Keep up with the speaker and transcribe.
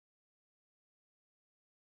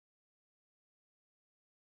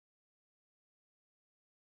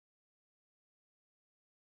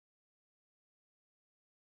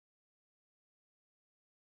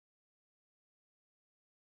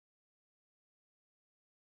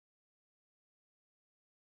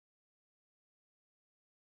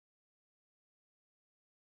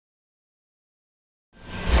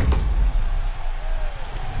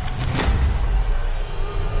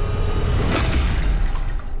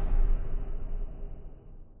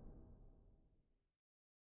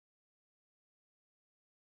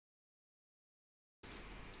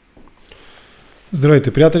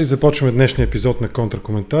Здравейте, приятели! Започваме днешния епизод на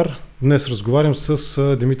Контракоментар. Днес разговарям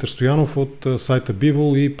с Димитър Стоянов от сайта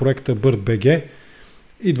Биволъ и проекта BIRD.BG.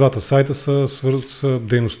 И двата сайта са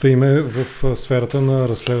дейността им в сферата на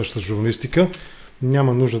разследваща журналистика.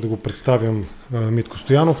 Няма нужда да го представям Митко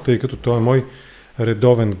Стоянов, тъй като той е мой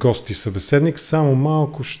редовен гост и събеседник. Само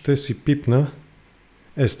малко ще си пипна,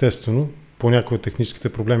 естествено, по някои от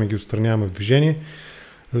техническите проблеми ги отстраняваме в движение.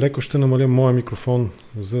 Леко ще намаля моя микрофон,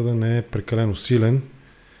 за да не е прекалено силен,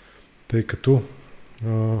 тъй като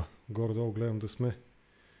горе-долу гледам да сме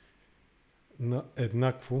на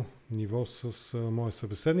еднакво ниво с моя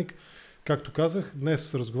събеседник. Както казах,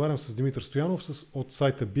 днес разговарям с Димитър Стоянов от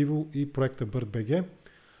сайта Биволъ и проекта BIRD.BG.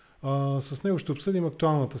 С него ще обсъдим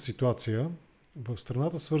актуалната ситуация в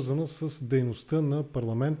страната, свързана с дейността на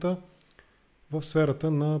парламента в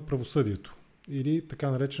сферата на правосъдието или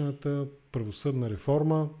така наречената правосъдна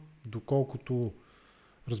реформа, доколкото,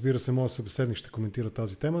 разбира се, моят събеседник ще коментира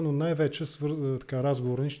тази тема, но най-вече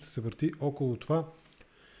разговорът ни ще се върти около това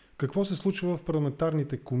какво се случва в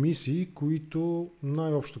парламентарните комисии, които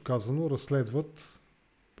най-общо казано разследват,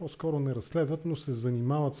 по-скоро не разследват, но се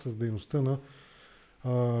занимават с дейността на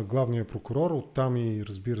главния прокурор, оттам и,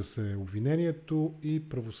 разбира се, обвинението и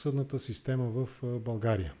правосъдната система в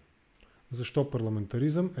България. Защо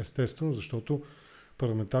парламентаризъм? Естествено, защото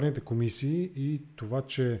парламентарните комисии и това,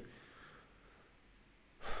 че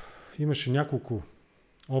имаше няколко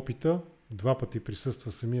опита, 2 пъти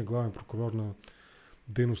присъства самия главен прокурор на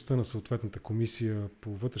дейността на съответната комисия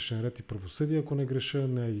по вътрешен ред и правосъдие, ако не греша,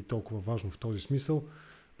 не е и толкова важно в този смисъл,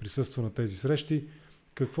 присъства на тези срещи.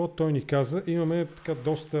 Какво той ни каза? Имаме така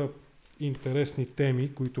доста интересни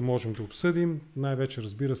теми, които можем да обсъдим. Най-вече,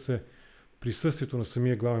 разбира се, присъствието на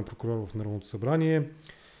самия главен прокурор в Народното събрание,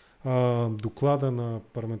 доклада на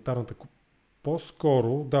парламентарната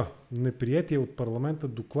по-скоро, неприятие от парламента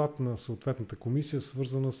доклад на съответната комисия,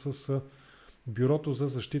 свързана с Бюрото за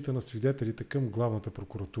защита на свидетелите към главната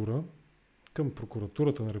прокуратура, към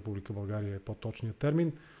прокуратурата на Република България е по-точният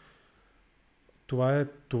термин. Това е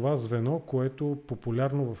това звено, което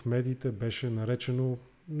популярно в медиите беше наречено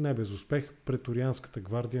не без успех преторианската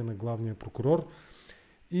гвардия на главния прокурор.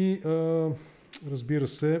 И разбира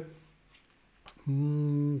се,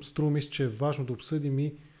 струва ми се, че е важно да обсъдим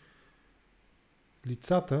и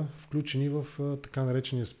лицата, включени в така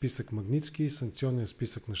наречения списък Магнитски, санкционния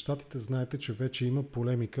списък на щатите. Знаете, че вече има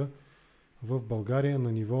полемика в България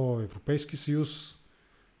на ниво Европейски съюз,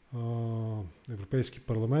 Европейски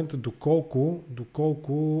парламент, доколко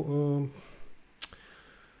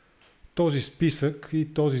този списък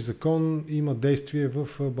и този закон има действие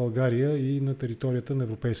в България и на територията на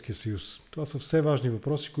Европейския съюз. Това са все важни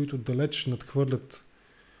въпроси, които далеч надхвърлят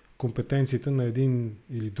компетенциите на един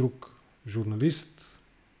или друг журналист,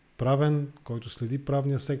 правен, който следи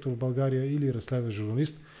правния сектор в България, или разследващ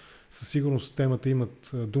журналист. Със сигурност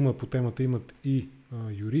дума по темата имат и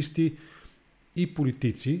юристи, и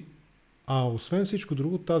политици, а освен всичко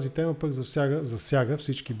друго, тази тема пък засяга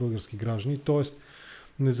всички български граждани, т.е.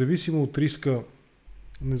 независимо от риска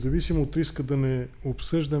да не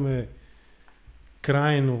обсъждаме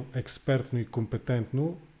крайно експертно и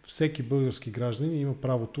компетентно, всеки български гражданин има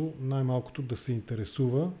правото най-малкото да се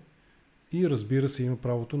интересува и, разбира се, има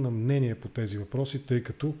правото на мнение по тези въпроси, тъй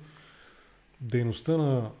като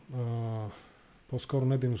дейността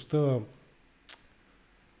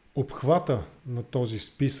обхвата на този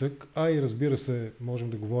списък, а и, разбира се, можем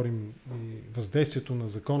да говорим и въздействието на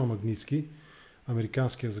закона Магнитски,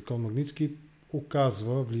 американския закон Магнитски,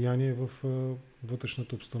 оказва влияние в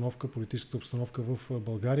вътрешната обстановка, политическата обстановка в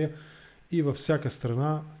България и във всяка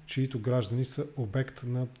страна, чието граждани са обект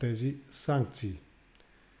на тези санкции.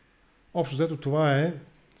 Общо взето това е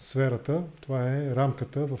сферата, това е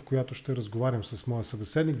рамката, в която ще разговарям с моя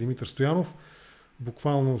събеседник Димитър Стоянов.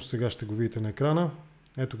 Буквално сега ще го видите на екрана.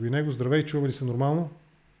 Ето го и него. Здравей, чуваме ли се нормално?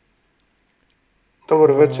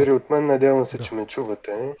 Добър вечер и от мен. Надявам се, че ме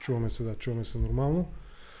чувате. Чуваме се нормално.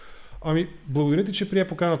 Благодаря ти, че прие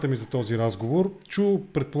поканата ми за този разговор.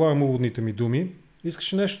 Предполагам, уводните ми думи.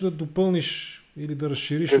 Искаш нещо да допълниш или да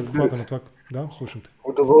разшириш обхвата на това? Да, слушам те.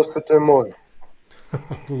 Удоволствието е мое.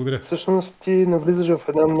 Благодаря. Всъщност ти навлизаш в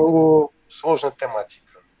една много сложна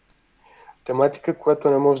тематика. Тематика, която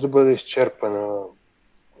не може да бъде изчерпана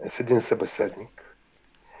с един събеседник.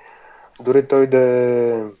 Дори той да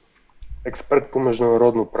е експерт по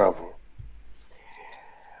международно право.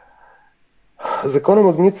 Законът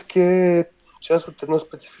Магнитски е част от едно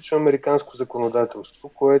специфично американско законодателство,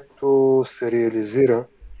 което се реализира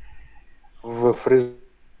в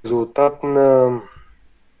резултат на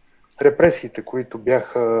репресиите, които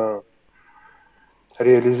бяха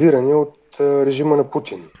реализирани от режима на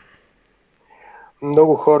Путин.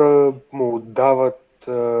 Много хора му отдават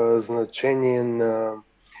значение на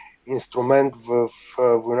инструмент в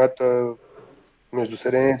войната между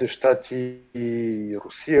Съединените щати и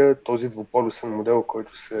Русия, този двуполюсен модел,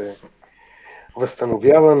 който се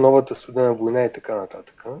възстановява, новата студена война и така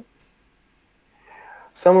нататък.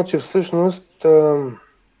 Само че всъщност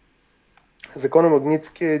закона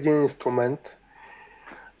Магнитски е един инструмент,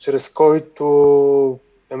 чрез който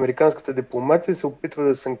американската дипломация се опитва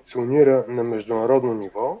да санкционира на международно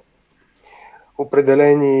ниво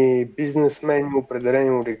определени бизнесмени,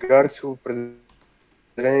 определени олигарси,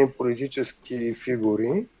 определени политически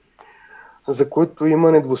фигури, за които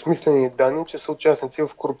има недвусмислени данни, че са участници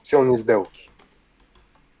в корупционни сделки.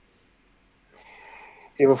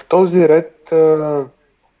 И в този ред,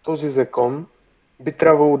 този закон би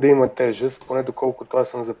трябвало да има тежест, поне доколкото аз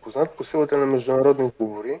съм запознат, по силата на международни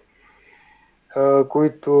договори,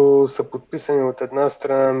 които са подписани от една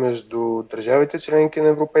страна между държавите членки на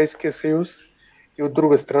Европейския съюз и от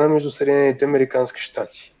друга страна между Съединените американски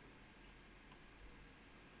щати.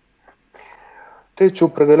 Тъй, че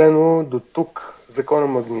определено до тук закона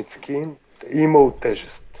Магнитски е имал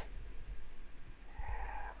тежест.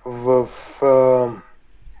 В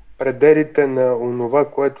пределите на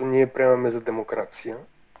онова, което ние приемаме за демокрация,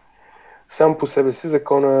 сам по себе си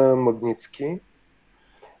закона Магнитски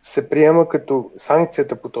се приема като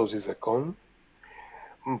санкцията по този закон,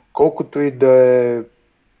 колкото и да е,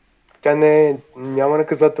 тя няма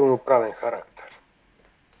наказателно правен характер.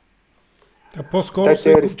 А по-скоро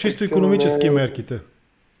са чисто икономически мерките.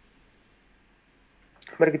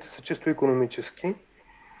 Мерките са чисто икономически,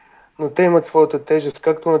 но те имат своята тежест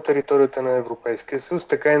както на територията на Европейския съюз,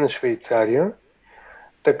 така и на Швейцария,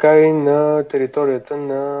 така и на територията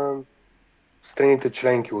на страните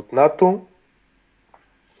членки от НАТО.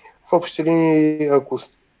 В общи линии, ако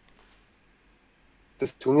сте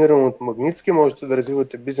стациониран от Магнитски, можете да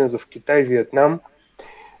развивате бизнес в Китай, Виетнам,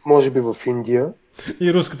 може би в Индия.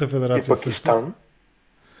 И Руската федерация. И Пакистан.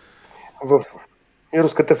 И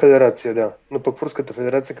Руската федерация, да. Но пък в Руската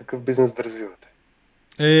федерация какъв бизнес да развивате?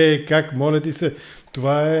 Как, моля ти се.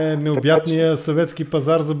 Това е необятния съветски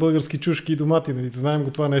пазар за български чушки и домати. Нали? Знаем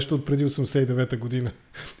го това нещо от преди 89-та година.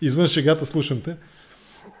 Извън шегата, слушам те.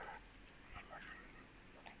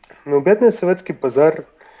 Необятният съветски пазар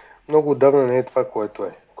много отдавна не е това,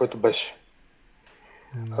 което беше.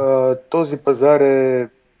 Този пазар е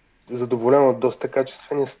задоволен от доста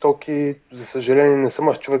качествени стоки. За съжаление, не съм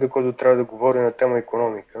аз човека, който трябва да говори на тема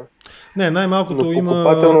икономика. Не, най-малкото но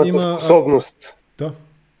има способност. Да,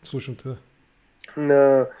 слушам те.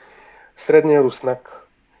 На средния руснак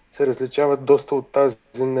се различават доста от тази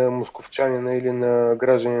на московчанина или на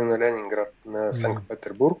гражданина на Ленинград, на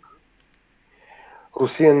Санкт-Петербург.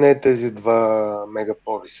 Русия не е тези два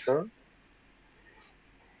мегаполиса.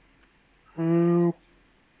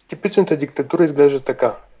 Типичната диктатура изглежда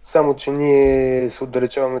така. Само, че ние се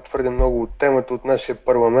отдалечаваме твърде много от темата, от нашия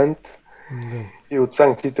парламент и от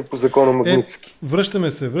санкциите по закона Магнитски.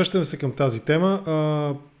 Връщаме се към тази тема.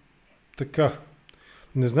 Така.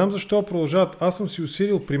 Не знам защо продължават. Аз съм си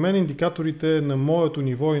усилил, при мен индикаторите на моето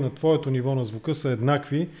ниво и на твоето ниво на звука са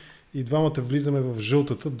еднакви и двамата влизаме в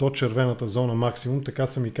жълтата до червената зона максимум. Така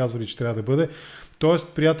са ми казвали, че трябва да бъде.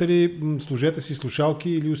 Тоест, приятели, сложете си слушалки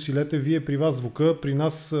или усилете вие при вас звука. При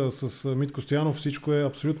нас с Митко Стоянов всичко е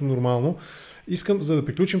абсолютно нормално. За да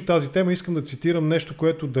приключим тази тема, искам да цитирам нещо,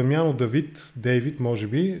 което Дамяно Дейвид, може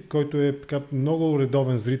би, който е така много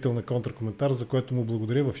редовен зрител на Контракоментар, за което му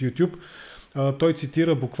благодаря в YouTube. Той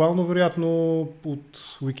цитира буквално, вероятно, от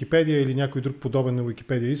Уикипедия или някой друг подобен на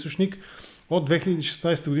Уикипедия източник. От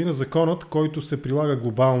 2016 година законът, който се прилага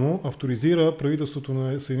глобално, авторизира правителството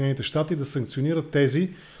на Съединените щати да санкционира тези,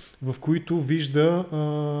 в които вижда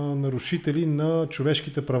нарушители на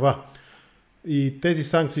човешките права. И тези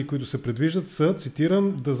санкции, които се предвиждат, са,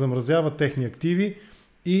 цитирам, да замразява техни активи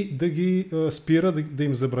и да ги спира, да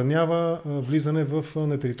им забранява влизане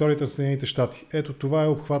на територията на Съединените щати. Ето това е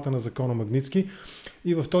обхвата на закона Магнитски.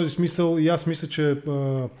 И в този смисъл и аз мисля, че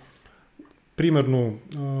примерно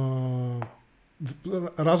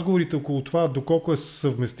разговорите около това доколко е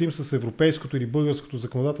съвместим с европейското или българското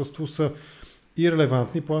законодателство са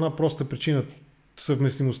ирелевантни по една проста причина.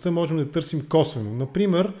 Съвместимостта можем да търсим косвено.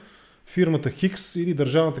 Например, фирмата Хикс или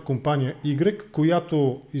държавната компания Y,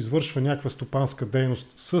 която извършва някаква стопанска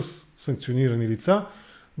дейност с санкционирани лица,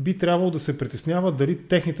 би трябвало да се притеснява дали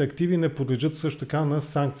техните активи не подлежат също така на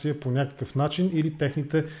санкция по някакъв начин или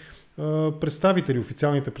техните представители,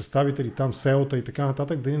 официалните представители, там селата и така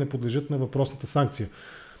нататък, дали не подлежат на въпросната санкция.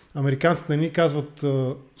 Американците не ни казват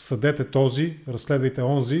съдете този, разследвайте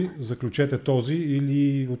онзи, заключете този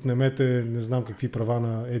или отнемете не знам какви права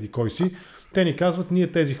на еди кой си. Те ни казват,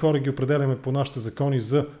 ние тези хора ги определяме по нашите закони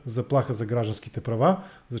за заплаха за гражданските права,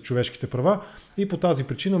 за човешките права и по тази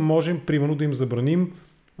причина можем, примерно, да им забраним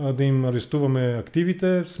да им арестуваме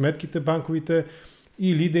активите, сметките, банковите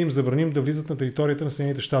или да им забраним да влизат на територията на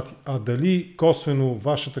Съединените щати. А дали косвено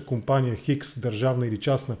вашата компания Хикс, държавна или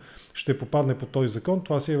частна, ще попадне по този закон,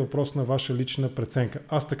 това си е въпрос на ваша лична преценка.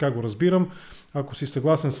 Аз така го разбирам. Ако си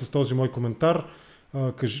съгласен с този мой коментар,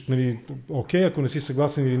 кажи, нали, окей, ако не си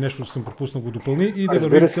съгласен или нещо съм пропуснал, го допълни и да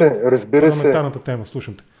вървим към парламентарната тема.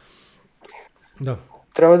 Слушам те. Да.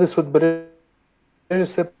 Трябва да се отбележи,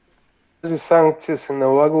 че тази санкция се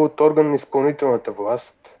налага от орган на изпълнителната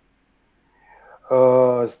власт,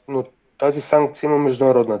 но тази санкция има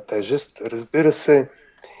международна тежест. Разбира се,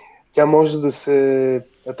 тя може да се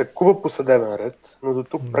атакува по съдебен ред, но до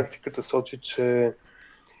тук практиката сочи, че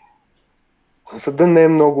съдът не е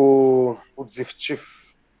много отзивчив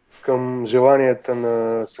към желанията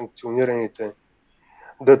на санкционираните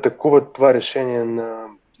да атакуват това решение на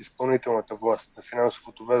изпълнителната власт, на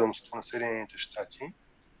финансовото ведомство на Съединените щати.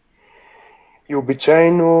 И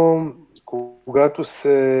обичайно, когато се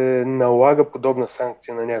налага подобна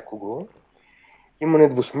санкция на някого, има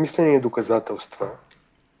недвусмислени доказателства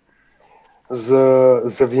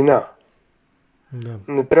за вина. Да.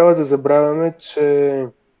 Не трябва да забравяме, че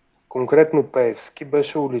конкретно Пеевски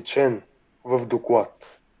беше уличен в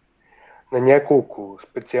доклад на няколко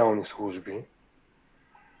специални служби.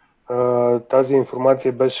 Тази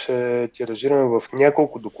информация беше тиражирана в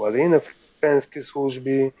няколко доклада и на френски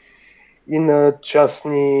служби, и на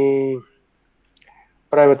частни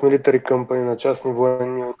private military company, на частни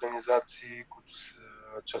военни организации, които са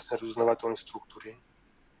частни разузнавателни структури,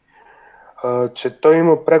 че той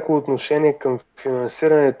има пряко отношение към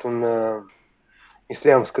финансирането на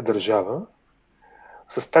Ислямска държава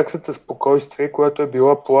с таксата спокойствие, която е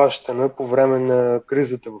била плащана по време на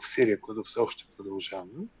кризата в Сирия, която все още продължава.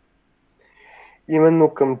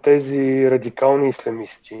 Именно към тези радикални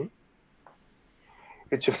ислямисти,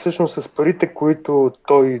 е, че всъщност с парите, които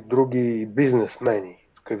той и други бизнесмени,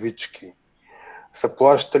 в кавички, са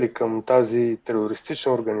плащали към тази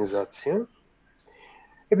терористична организация,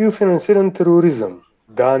 е бил финансиран тероризъм.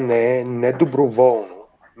 Да, не доброволно,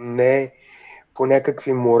 не по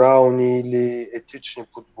някакви морални или етични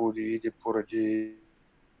подбуди, или поради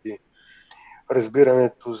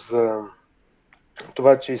разбирането за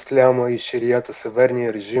това, че исляма и шерията са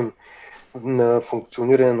верния режим на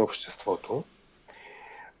функциониране на обществото.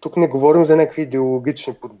 Тук не говорим за някакви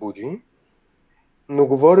идеологични подбуди, но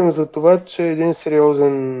говорим за това, че един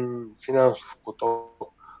сериозен финансов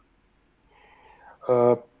поток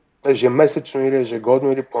ежемесечно или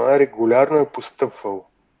ежегодно или по-регулярно е постъпвал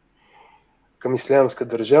към Ислямска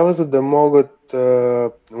държава, за да могат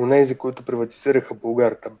онези, които приватизираха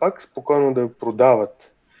Булгартабак, спокойно да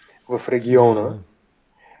продават в региона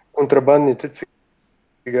контрабандните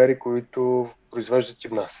цигари, които произвеждат и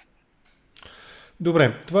внасят.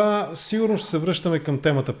 Добре, това сигурно ще се връщаме към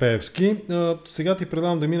темата Пеевски. Сега ти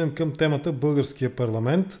предлагам да минем към темата Българския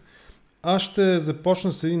парламент. Аз ще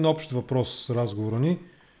започна с един общ въпрос с разговора ни.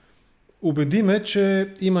 Убеди ме,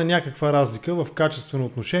 че има някаква разлика в качествено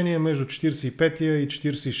отношение между 45-я и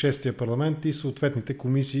 46-я парламент и съответните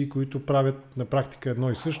комисии, които правят на практика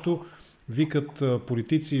едно и също, викат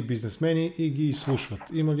политици и бизнесмени и ги изслушват.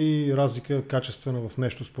 Има ли разлика качествена в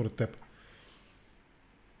нещо според теб?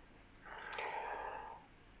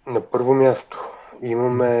 На първо място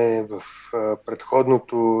имаме в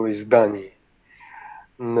предходното издание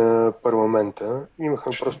на парламента,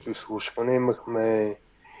 имахме просто изслушване, имахме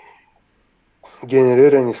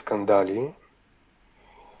генерирани скандали,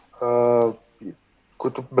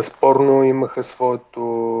 които безспорно имаха своя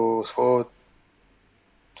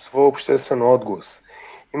обществен отглас.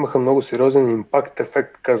 Имаха много сериозен импакт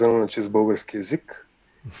ефект, казано на чист български език.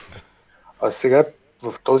 А сега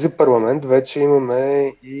в този парламент вече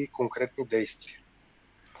имаме и конкретни действия.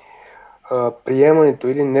 Приемането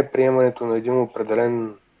или неприемането на един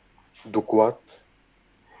определен доклад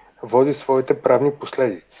води своите правни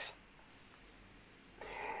последици.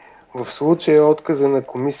 В случая отказа на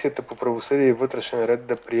Комисията по правосъдие и вътрешен ред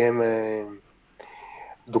да приеме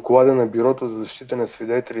доклада на Бюрото за защита на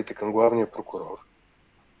свидетелите към главния прокурор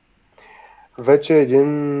вече е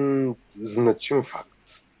един значим факт.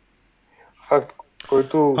 Факт,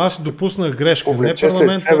 който аз допуснах грешка. Не повлече след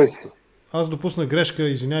парламента, себе си. аз допуснах грешка,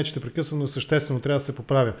 извинявай, че те прекъсвам, но съществено трябва да се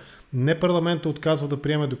поправя. Не парламента отказва да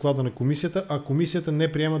приеме доклада на комисията, а комисията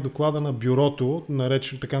не приема доклада на бюрото,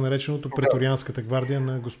 така нареченото преторианската гвардия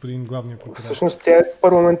на господин главния прокурор. Всъщност тя е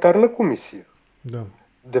парламентарна комисия. Да.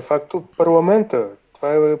 Де-факто парламента.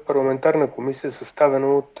 Това е парламентарна комисия,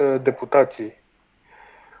 съставена от депутати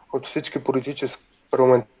от всички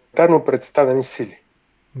парламентарно представени сили.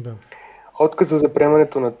 Да. Отказа за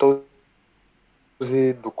приемането на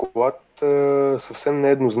този доклад съвсем не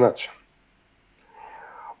е еднозначен.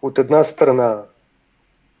 От една страна,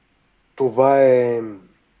 това е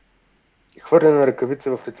хвърлена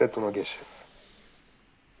ръкавица в лицето на Гешев.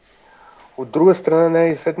 От друга страна,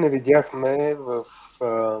 най-сетне видяхме в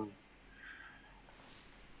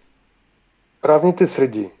правните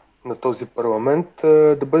среди на този парламент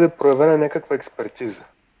да бъде проявена някаква експертиза.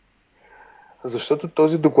 Защото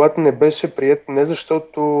този доклад не беше приет не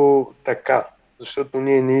защото така, защото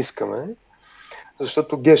ние не искаме,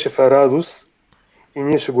 защото Гешев е радост и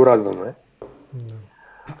ние ще го радваме.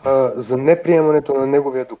 За неприемането на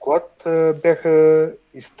неговия доклад бяха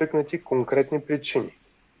изтъкнати конкретни причини.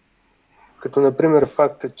 Като например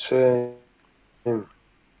факта, че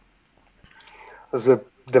за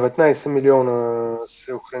 19 милиона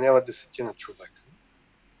се охраняват 10 човека,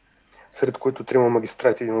 сред които 3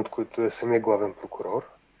 магистрати, един от които е самия главен прокурор.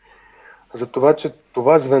 За това, че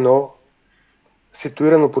това звено,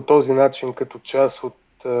 ситуирано по този начин като част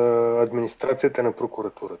от администрацията на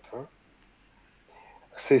прокуратурата,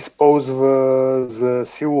 се използва за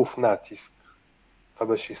силов натиск. Това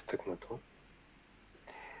беше изтъкнато.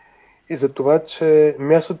 И за това, че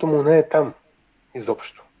мястото му не е там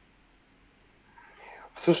изобщо.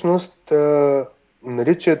 Всъщност,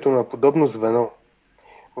 наличието на подобно звено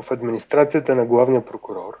в администрацията на главния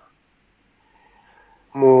прокурор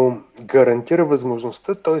му гарантира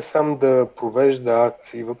възможността той сам да провежда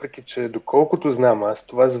акции, въпреки че, доколкото знам аз,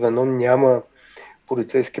 това звено няма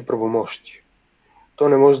полицейски правомощи. То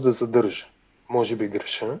не може да задържа. Може би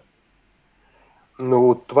греша. Но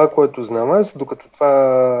от това, което знам аз, докато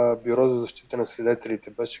това бюро за защита на свидетелите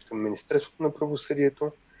беше към Министерството на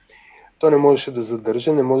правосъдието, то не можеше да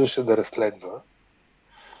задържа, не можеше да разследва,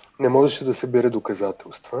 не можеше да събира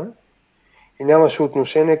доказателства и нямаше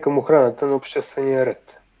отношение към охраната на обществения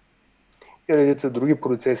ред и редица други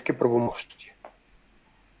полицейски правомощия.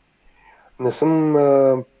 Не съм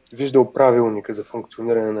виждал правилника за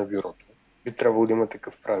функциониране на бюрото. Би трябвало да има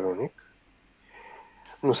такъв правилник,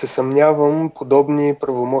 но се съмнявам подобни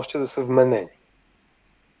правомощия да са вменени.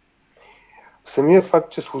 Самия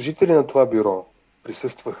факт, че служители на това бюро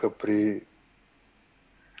присъстваха при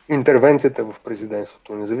интервенцията в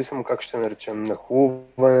президентството, независимо как ще наречем,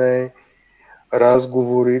 нахлуване,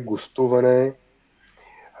 разговори, гостуване,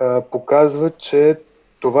 показва, че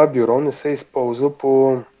това бюро не се използва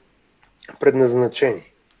по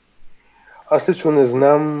предназначение. Аз лично не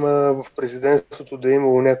знам в президентството да е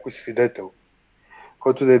имало някой свидетел,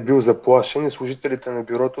 който да е бил заплашен и служителите на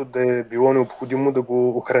бюрото да е било необходимо да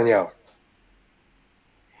го охраняват.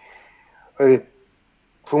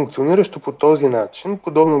 Функциониращо по този начин,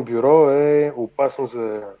 подобно бюро е опасно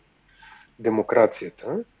за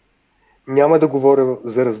демокрацията. Няма да говоря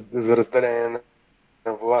за разделение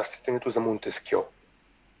на властите, нито за Монтескьо,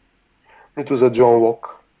 нито за Джон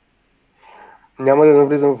Лок. Няма да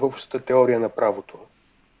навлизам в общата теория на правото.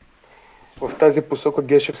 В тази посока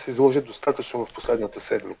Гешев се изложи достатъчно в последната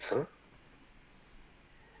седмица.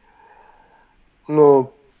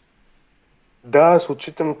 Но да, аз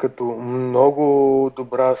отчитам като много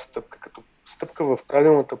добра стъпка, като стъпка в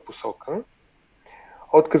правилната посока,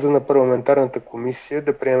 отказа на парламентарната комисия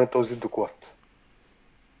да приеме този доклад.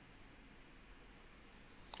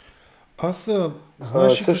 Аз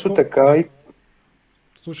знаеш също какво? така Да. и...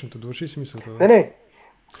 Слушам те, довърши си мисълта. Да. Не.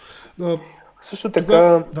 Също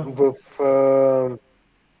така в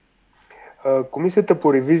комисията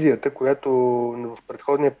по ревизията, която в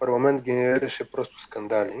предходния парламент генерираше просто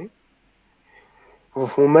скандали,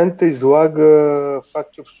 в момента излага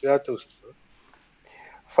факти и обстоятелства.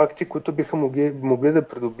 Факти, които биха могли да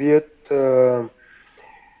придобият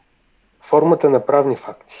формата на правни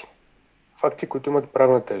факти. Факти, които имат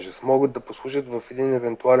правна тежест. Могат да послужат в един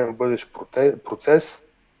евентуален бъдещ процес.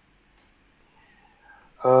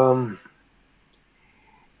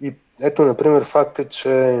 И ето, например, факт е,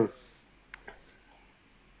 че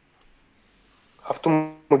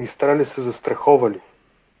автомагистрали са застраховали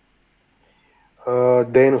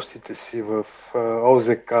дейностите си в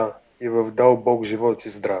ОЗК и в дал Бог живот и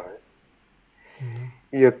здраве.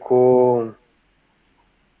 И ако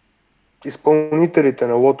изпълнителите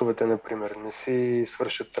на лотовете, например, не си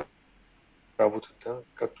свършат работата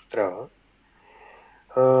както трябва,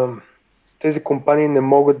 тези компании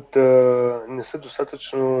не са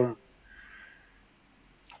достатъчно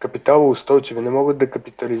капиталоустойчиви, не могат да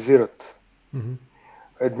капитализират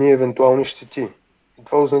едни евентуални щети. И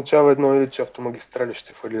това означава едно, или че автомагистрали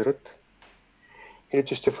ще фалират, или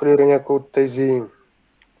че ще фалира някои от тези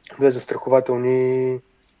две застрахователни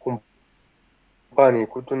компании,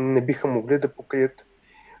 които не биха могли да покрият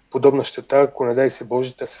подобна щета, ако не дай се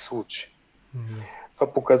Боже, тя се случи.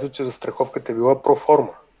 Това показва, че застраховката е била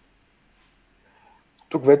проформа.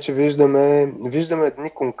 Тук вече виждаме едни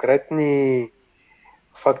конкретни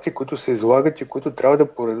факти, които се излагат и които трябва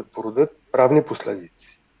да породят правни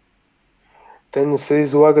последици. Те не се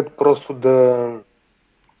излагат просто да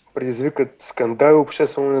предизвикат скандал и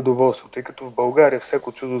обществено недоволство, тъй като в България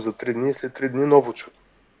всяко чудо за 3 дни, след 3 дни ново чудо.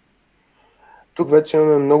 Тук вече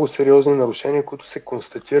имаме много сериозни нарушения, които се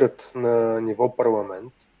констатират на ниво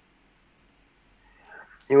парламент.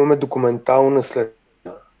 Имаме документална следа.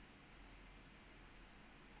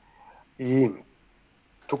 И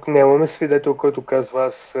тук нямаме свидетел, който казва: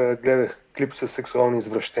 аз гледах клип с сексуални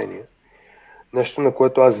извращения. Нещо, на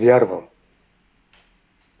което аз вярвам.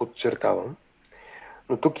 Подчертавам.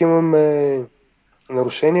 Но тук имаме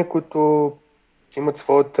нарушения, които имат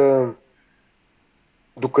своята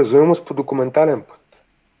доказуемост по документален път.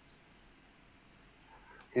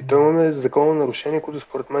 И то имаме законно нарушения, които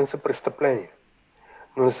според мен са престъпления.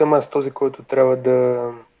 Но не съм аз този, който трябва да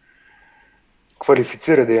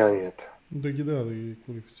квалифицира деянията. Да ги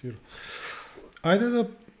квалифицира. Айде да,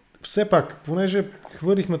 все пак, понеже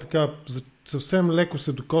хвърлихме така, съвсем леко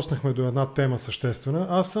се докоснахме до една тема съществена.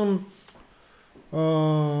 Аз съм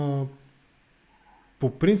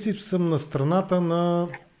по принцип съм на страната на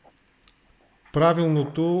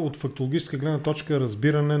правилното от фактологическа гледна точка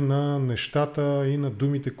разбиране на нещата и на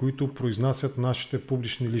думите, които произнасят нашите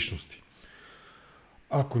публични личности.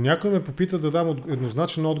 Ако някой ме попита да дам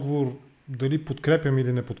еднозначен отговор дали подкрепям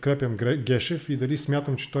или не подкрепям Гешев и дали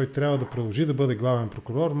смятам, че той трябва да продължи да бъде главен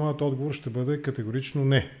прокурор, моят отговор ще бъде категорично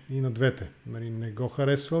не. И на двете. Не го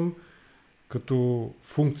харесвам като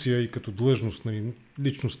функция и като длъжност.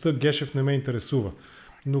 Личността Гешев не ме интересува.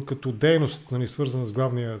 Но като дейност, свързана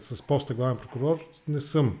с поста главен прокурор, не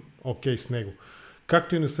съм окей с него.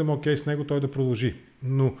 Както и не съм окей с него той да продължи.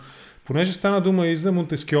 Но понеже стана дума и за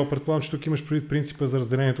Монтескьо, предполагам, че тук имаш предвид принципа за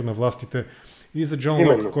разделението на властите, и за Джон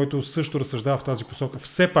Лок, който също разсъждава в тази посока.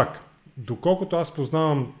 Все пак, доколкото аз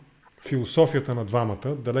познавам философията на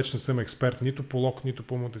двамата, далеч не съм експерт нито по Лок, нито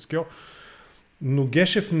по Монтескьо, но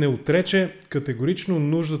Гешев не отрече категорично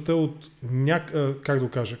нуждата от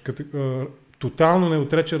тотално не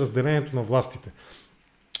отрече разделението на властите.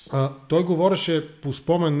 Той говореше, по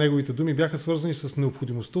спомен неговите думи, бяха свързани с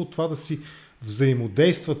необходимостта от това да си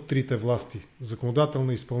взаимодействат трите власти,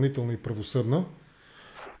 законодателна, изпълнителна и правосъдна,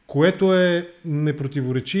 което не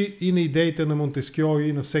противоречи и на идеите на Монтескьо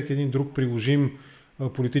и на всеки един друг приложим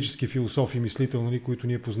политически философ и мислител, които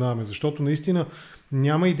ние познаваме. Защото наистина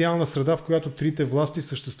няма идеална среда, в която трите власти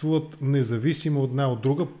съществуват независимо една от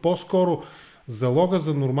друга. По-скоро залога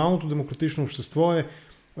за нормалното демократично общество е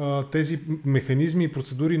тези механизми и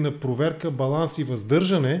процедури на проверка, баланс и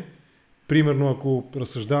въздържане. Примерно, ако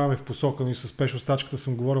разсъждаваме в посока с Пешо Стачката,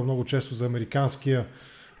 съм говорил много често за американския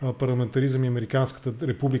парламентаризъм и американската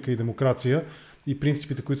република и демокрация и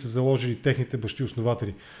принципите, които са заложили техните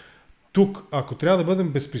бащи-основатели. Тук, ако трябва да бъдем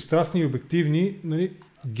безпристрастни и обективни,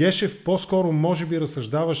 Гешев по-скоро може би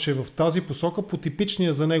разсъждаваше в тази посока по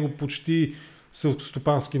типичния за него почти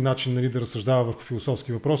селскостопански начин да разсъждава върху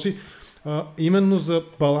философски въпроси, именно за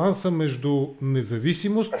баланса между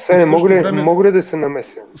независимост... Мога ли да се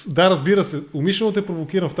намеся? Да, разбира се. Умишлено те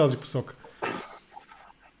провокирам в тази посока.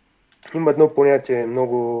 Има едно понятие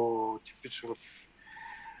много типично в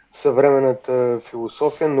съвременната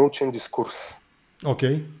философия — научен дискурс.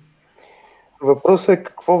 Окей. Въпросът е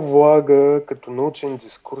какво влага като научен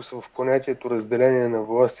дискурс в понятието разделение на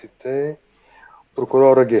властите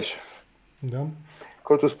прокурора Гешев. Да.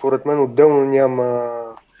 Който според мен отделно няма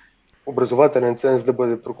образователен ценз да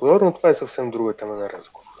бъде прокурор, но това е съвсем друга тема на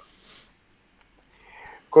разговор.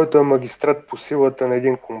 Който е магистрат по силата на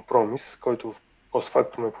един компромис, който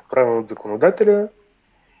постфактум е поправен от законодателя.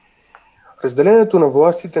 Разделението на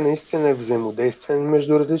властите наистина е взаимодействие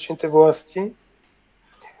между различните власти,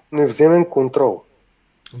 но е взаимен контрол.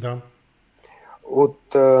 Да.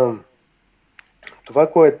 От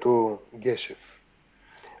това, което Гешев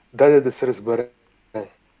даде да се разбере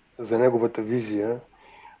за неговата визия,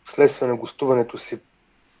 вследствие на гостуването си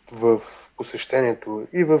в посещението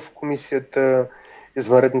и в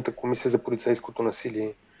извънредната комисия за полицейското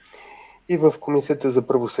насилие, и в комисията за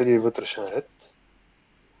правосъдие и вътрешен ред,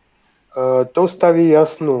 той остави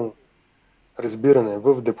ясно разбиране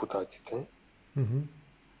в депутатите,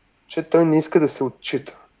 че той не иска да се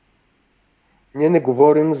отчита. Ние не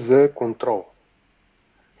говорим за контрол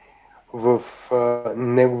в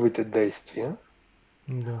неговите действия,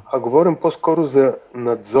 а говорим по-скоро за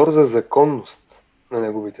надзор за законност на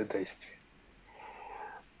неговите действия.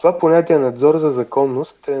 Това понятие надзор за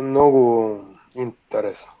законност е много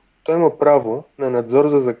интересно. Той има право на надзор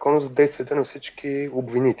за законност за действията на всички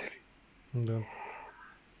обвинители. Да.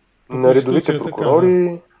 На редовите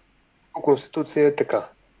прокурори, по Конституция е така.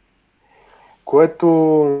 Което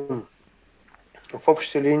в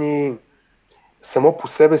общи линии само по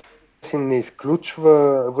себе си не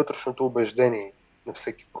изключва вътрешното убеждение на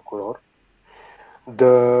всеки прокурор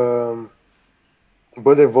да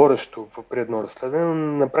бъде ворещо при едно разследване, но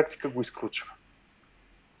на практика го изключва.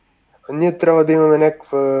 Ние трябва да имаме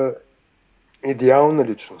някаква идеална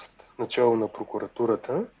личност начало на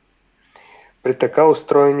прокуратурата, при така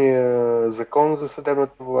устроения закон за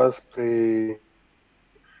съдебната власт, при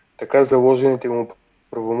така заложените му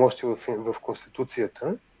правомощи в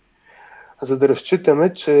Конституцията, за да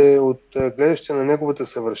разчитаме, че от гледаще на неговата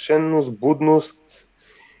съвършенност, будност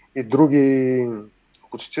и други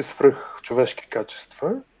почти свръхчовешки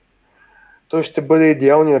качества, той ще бъде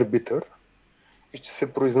идеалният арбитър и ще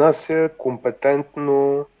се произнася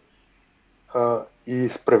компетентно и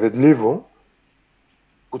справедливо,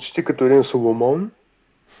 почти като един Соломон,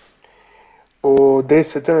 по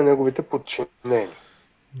действията на неговите подчинени.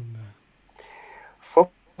 В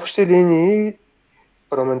общи линии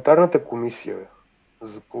парламентарната комисия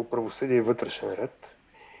по правосъдие и вътрешен ред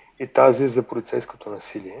и тази за полицейското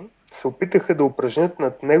насилие се опитаха да упражнят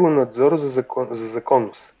над него надзор за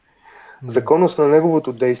законност. Законност на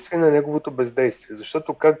неговото действие и на неговото бездействие.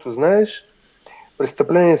 Защото, както знаеш,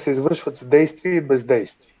 престъпления се извършват с действие и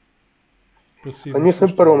бездействие. А ние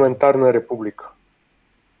сме парламентарна република.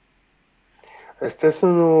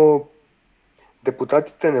 Естествено,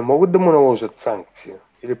 депутатите не могат да му наложат санкция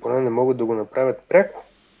или поне не могат да го направят пряко,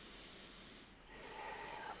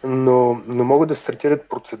 но могат да стартират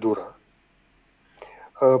процедура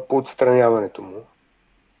по отстраняването му.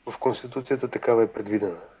 В Конституцията такава е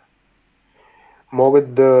предвидена.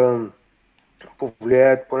 Могат да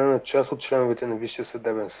повлияят поне на част от членовете на Висшия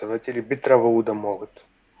съдебен съвет или би трябвало да могат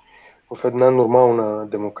в една нормална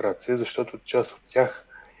демокрация, защото част от тях,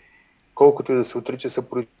 колкото и да се отрича, са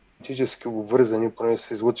политически обвързани, поне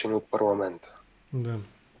са излъчени от парламента. Да.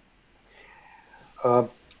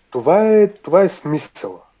 Това е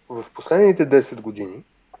смисъл. В последните 10 години,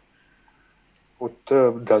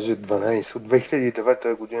 даже 12, от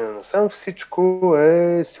 2009 година насам, всичко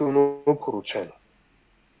е силно порочено.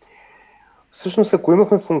 Всъщност, ако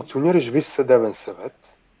имахме функциониращ Висш съдебен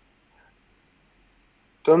съвет,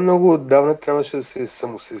 той много отдавна трябваше да се е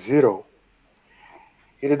самосезирал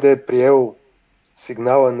или да е приел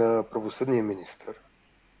сигнала на правосъдния министър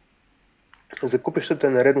за купищата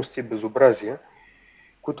нередности и безобразия,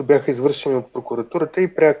 които бяха извършени от прокуратурата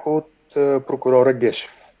и пряко от прокурора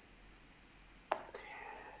Гешев.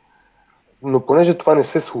 Но понеже това не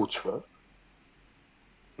се случва,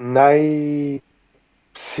 най-силно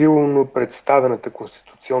представената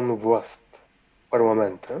конституционна власт,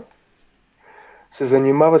 парламента, се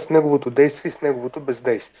занимава с неговото действие и с неговото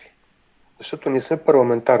бездействие. Защото ние сме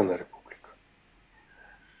парламентарна република.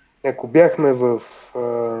 Ако бяхме в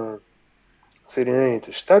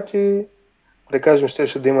Съединените щати, да кажем,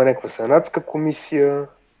 щеше да има някаква сенатска комисия,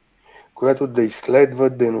 която да изследва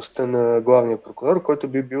дейността на главния прокурор, който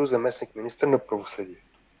би бил заместник-министър на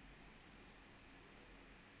правосъдието.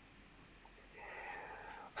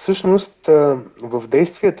 Всъщност, в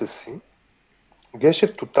действията си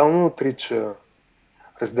Гешев тотално отрича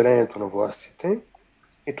разделението на властите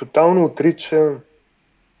и тотално отрича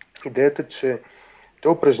идеята, че те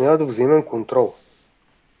упражняват взаимен контрол.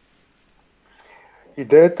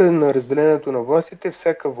 Идеята на разделението на властите е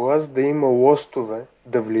всяка власт да има лостове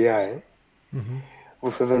да влияе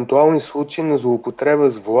в евентуални случаи на злоупотреба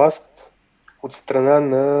с власт от страна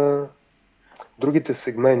на другите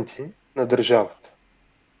сегменти на държавата.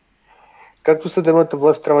 Както съдебната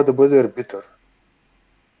власт трябва да бъде арбитър,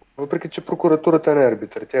 въпреки че прокуратурата не е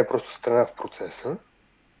арбитър, тя е просто страна в процеса,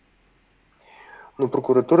 но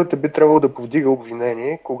прокуратурата би трябвало да повдига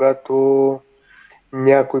обвинение, когато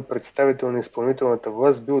някой представител на изпълнителната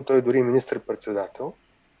власт, бил той дори министър-председател,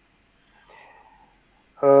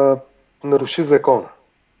 наруши закона.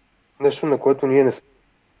 Нещо, на което ние не сме.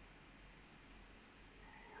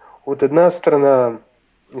 От една страна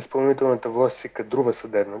изпълнителната власт си кадрува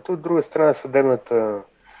съдебната, от друга страна съдебната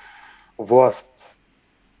власт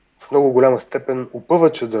в много голяма степен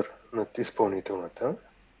опъва чадър над изпълнителната.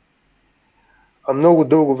 А много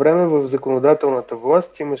дълго време в законодателната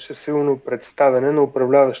власт имаше силно представяне на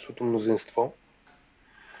управляващото мнозинство,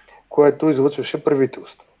 което излъчваше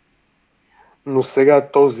правителство. Но сега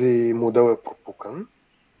този модел е пропукан.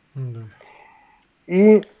 Да.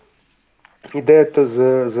 И идеята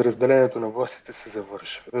за разделението на властите се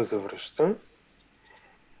завръща.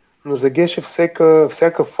 Но за Гешев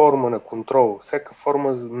всяка форма на контрол, всяка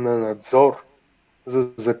форма на надзор за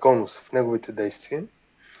законност в неговите действия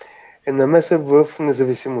е намеса в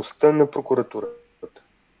независимостта на прокуратурата,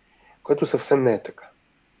 което съвсем не е така.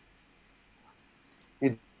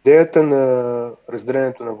 Идеята на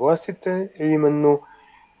разделението на властите е именно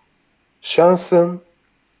шанса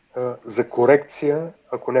за корекция,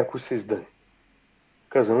 ако някой се издъни.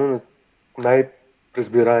 Казано на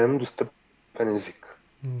най-разбираем, достъпен език.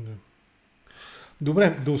 Да.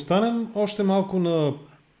 Добре, да останем още малко на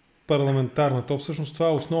парламентарната. Всъщност това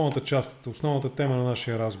е основната част, основната тема на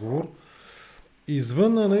нашия разговор.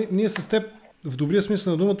 Извън, ние с теб в добрия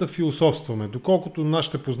смисъл на думата философстваме. Доколкото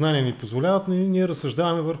нашите познания ни позволяват, ние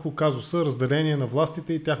разсъждаваме върху казуса разделение на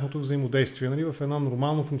властите и тяхното взаимодействие, нали, в една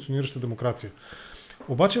нормално функционираща демокрация.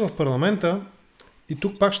 Обаче в парламента, и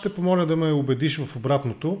тук пак ще помоля да ме убедиш в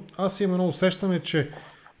обратното, аз имам едно усещане, че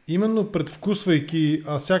именно предвкусвайки,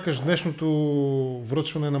 сякаш днешното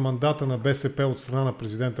връчване на мандата на БСП от страна на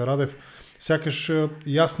президента Радев, сякаш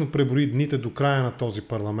ясно преброи дните до края на този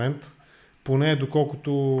парламент, поне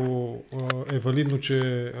доколкото е валидно,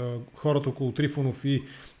 че хората около Трифонов и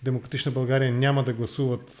Демократична България няма да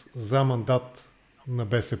гласуват за мандат на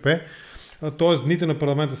БСП, т.е. дните на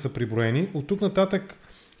парламента са приброени. От тук нататък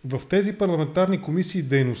в тези парламентарни комисии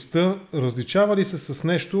дейността различава ли се с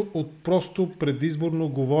нещо от просто предизборно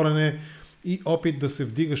говорене и опит да се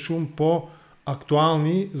вдига шум по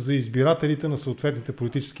актуални за избирателите на съответните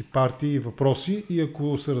политически партии и въпроси, и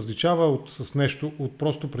ако се различава с нещо от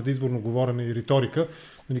просто предизборно говорене и риторика,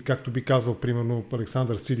 нали, както би казал примерно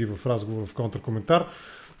Александър Сиди в разговор в Контракоментар,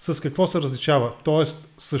 с какво се различава? Тоест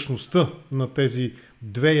същността на тези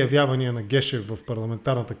две явявания на Гешев в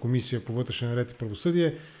парламентарната комисия по вътрешен ред и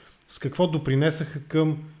правосъдие, с какво допринесаха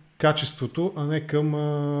към качеството, а не към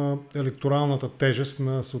електоралната тежест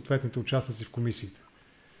на съответните участници в комисиите?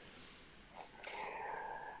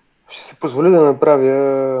 Ще се позволя да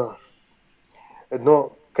направя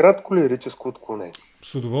едно кратко лирическо отклонение.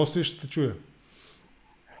 С удоволствие ще те чуя.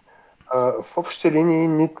 В общи линии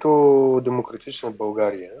нито Демократична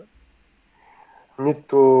България,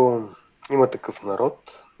 нито Има такъв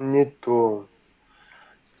народ, нито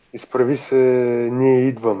Изправи се, ние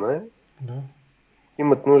идваме,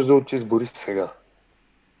 имат нужда от избори сега.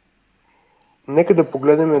 Нека да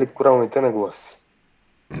погледнем електоралните нагласи.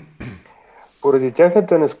 Поради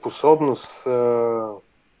тяхната неспособност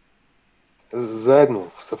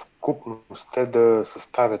заедно, в съвкупност, те да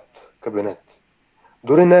съставят кабинет,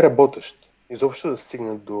 дори не работещ, изобщо да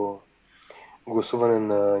стигнат до гласуване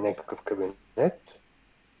на някакъв кабинет,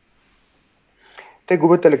 те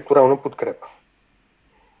губят електорална подкрепа.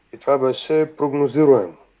 И това беше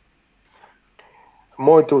прогнозируемо.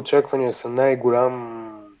 Моите очаквания са най-голям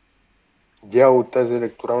дял от тази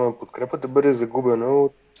електорална подкрепа да бъде загубена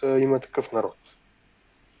от Има такъв народ.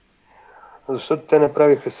 Защото те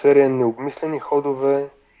направиха серия необмислени ходове,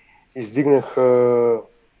 издигнаха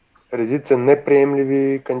редица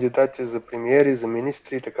неприемливи кандидати за премиери, за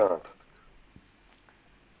министри и така нататък.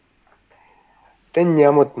 Те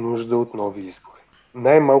нямат нужда от нови избори.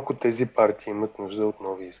 Най-малко тези партии имат нужда от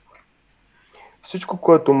нови избори. Всичко,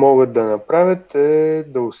 което могат да направят, е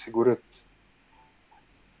да осигурят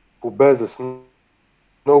победа с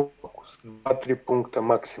много, с 2-3 пункта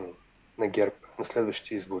максимум на ГЕРБ на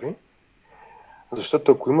следващите избори.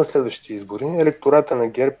 Защото ако има следващи избори, електората на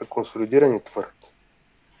ГЕРБ е консолидиран и твърд.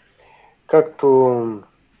 Както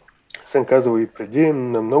съм казал и преди,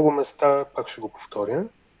 на много места, пак ще го повторя,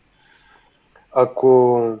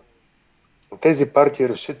 ако тези партии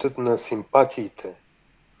разчитат на симпатиите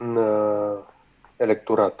на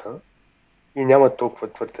електората и няма толкова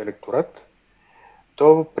твърд електорат,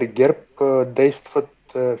 то при ГЕРБ действат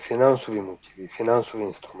финансови мотиви, финансови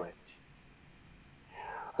инструменти.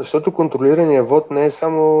 Защото контролираният вод не е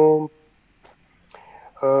само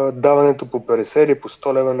даването по 50 или по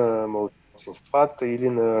 100 лева на малцинствата или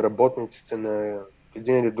на работниците на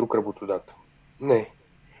един или друг работодател. Не.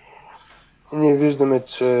 Ние виждаме,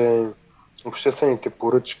 че обществените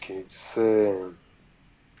поръчки се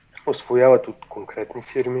освояват от конкретни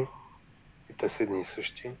фирми и те са едни и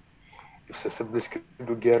същи и все са близки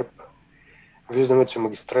до ГЕРБ. Виждаме, че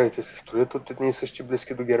магистралите се строят от едни и същи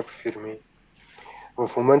близки до ГЕРБ фирми.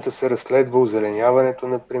 В момента се разследва озеленяването,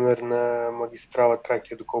 например, на магистрала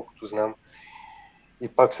Тракия, доколкото знам. и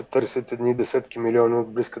пак се търсят едни десетки милиони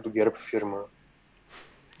от близка до ГЕРБ фирма.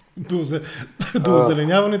 До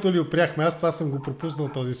озеленяването ли опряхме? Аз това съм го пропуснал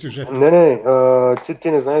този сюжет. Не,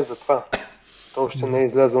 ти не знаеш за това. То още не е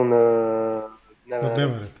излязъл на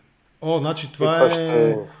дневен ред. Значи това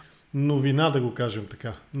е новина, да го кажем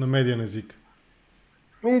така, на медиен език.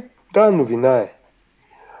 Да, новина е.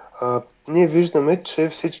 Ние виждаме, че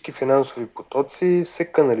всички финансови потоци се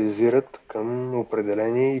канализират към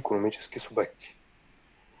определени икономически субекти.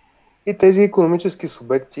 И тези икономически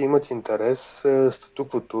субекти имат интерес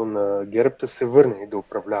статуквото на ГЕРБ да се върне и да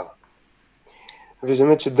управлява.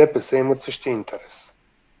 Виждаме, че ДПС имат същия интерес.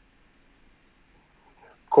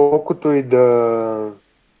 Колкото и да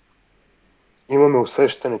имаме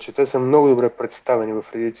усещане, че те са много добре представени в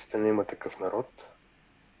редиците на Има такъв народ,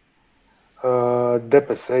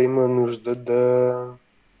 ДПС има нужда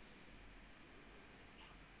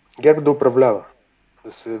ГЕРБ да управлява,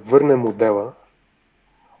 да се върне модела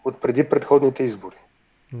от преди предходните избори.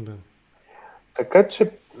 Да. Така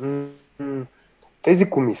че тези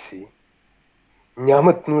комисии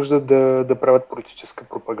нямат нужда да правят политическа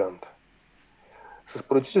пропаганда. С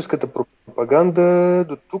политическата пропаганда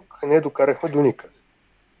до тук не докарахме до никъде.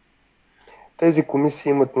 Тези комисии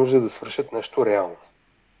имат нужда да свършат нещо реално.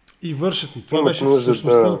 И вършат ли? Това беше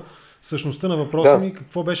същността на въпроса ми.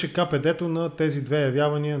 Какво беше КПД-то на тези две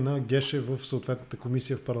явявания на Геше в съответната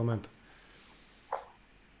комисия в парламента?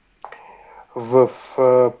 В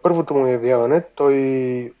първото му явяване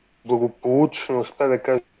той благополучно успя да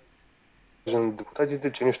каже на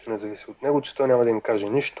депутатите, че нищо не зависи от него, че той няма да им каже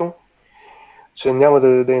нищо, че няма да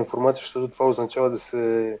даде информация, защото това означава да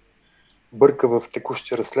се бърка в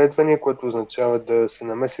текущи разследвания, което означава да се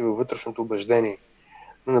намеси във вътрешното убеждение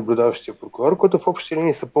на наблюдаващия прокурор, което в общи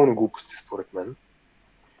линии са пълни глупости според мен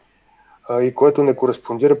и което не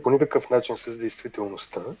кореспондира по никакъв начин с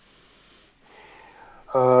действителността.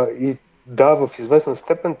 И да, в известна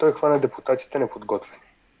степен той хвана депутатите неподготвени.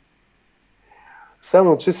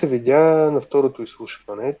 Само, че се видя на второто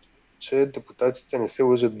изслушване, че депутатите не се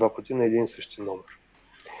лъжат два пъти на един и същи номер.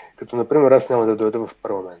 Като, например, аз няма да дойда в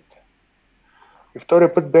парламента. И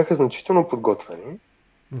втория път бяха значително подготвени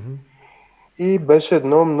и беше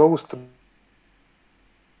едно много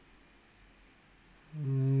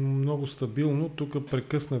стабилно. Тук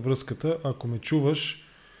прекъсна връзката. Ако ме чуваш,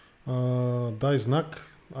 дай знак.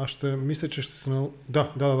 Аз ще мисля, че ще се...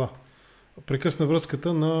 Да. Прекъсна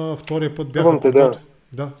връзката на втория път бяха подготвени.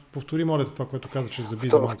 Да, повтори, моля, това, което каза, че заби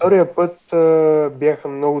за малко. Втория път бяха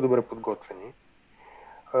много добре подготвени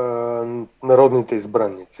народните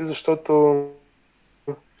избранници, защото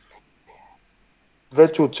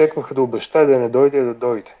вече очакваха да обещае да не дойде, да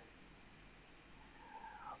дойде.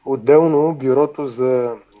 Отделно бюрото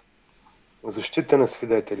за защита на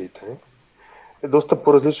свидетелите е доста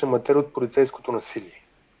по-различна материя от полицейското насилие.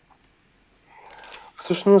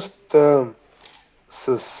 Всъщност,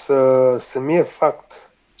 с самия факт,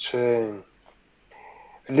 че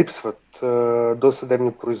липсват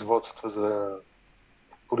досъдебни производства за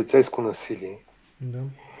полицейско насилие,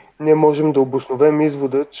 ние можем да обосновем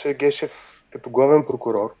извода, че Гешев като главен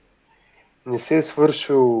прокурор не се е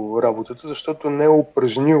свършил работата, защото не е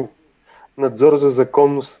упражнил надзор за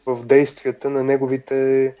законност в действията на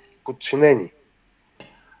неговите подчинени.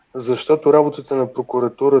 Защото работата на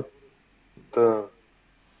прокуратурата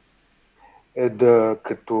е да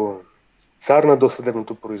като цар на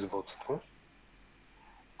досъдебното производство,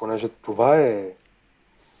 понеже това е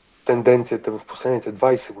тенденцията в последните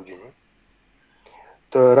 20 години,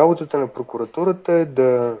 работата на прокуратурата е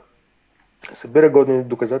да събира годни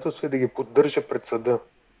доказателства и да ги поддържа пред съда.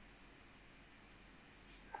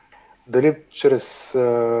 Дали чрез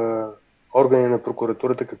органи на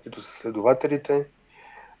прокуратурата, каквито са следователите,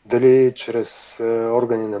 дали чрез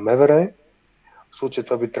органи на МВР. В случая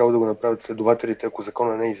това би трябвало да го направят следователите, ако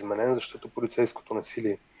законът не е изменен, защото полицейското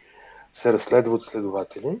насилие се разследва от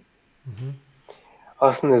следователи.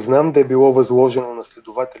 Аз не знам да е било възложено на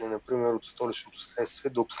следователи, например от столичното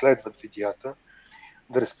следствие, да обследват видеята,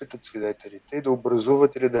 да разпитат свидетелите и да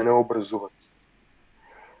образуват или да не образуват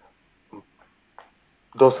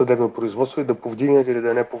досъдебно производство и да повдигнат или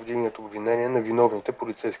да не повдигнат обвинения на виновните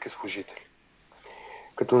полицейски служители.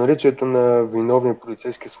 Като наличието на виновни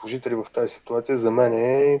полицейски служители в тази ситуация за мен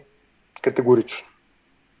е категорично.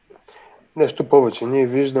 Нещо повече. Ние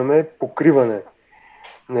виждаме покриване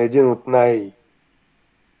на един от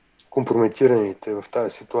най-компрометираните в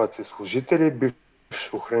тази ситуация служители,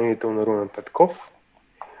 бивш охранител на Румен Петков,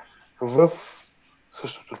 в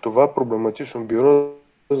същото това проблематично бюро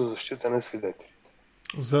за защита на свидетели.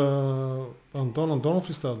 За Антон Андонов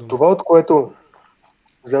ли става дума? Това, от което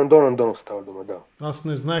За Андон Андонов става дума, да. Аз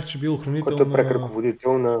не знаех, че бил охранител който е пряк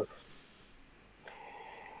ръководител на...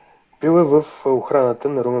 Бил е в охраната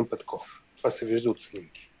на Румен Петков. Това се вижда от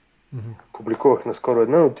снимки. Публикувах наскоро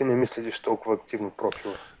една, но ти не мислиш толкова активно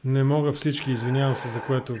профила. Не мога всички, извинявам се, за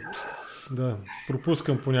което да,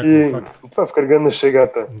 пропускам по някакъв факт. Това в кръга на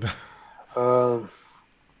шегата. Да.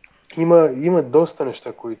 Има доста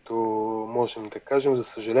неща, които можем да кажем. За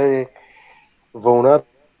съжаление, вълната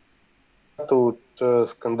от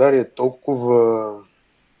скандали е толкова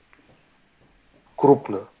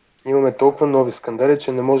крупна. Имаме толкова нови скандали,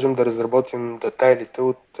 че не можем да разработим детайлите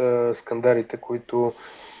от скандалите, които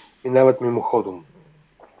минават мимоходом.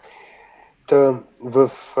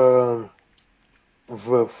 В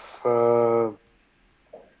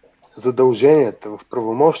задълженията, в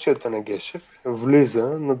правомощията на Гешев влиза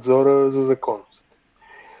надзора за законност.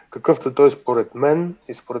 Какъвто той според мен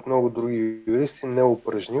и според много други юристи не е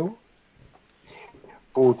упражнил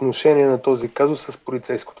по отношение на този казус с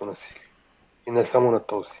полицейското насилие. И не само на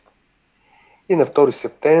този. И на 2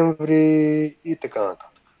 септември и така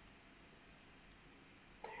нататък.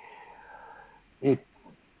 И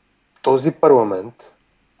този парламент,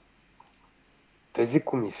 тези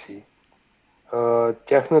комисии,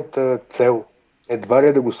 тяхната цел едва ли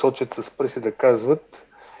е да го сочат с пръси да казват: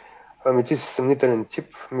 ами ти си съмнителен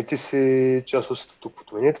тип, ами ти си част от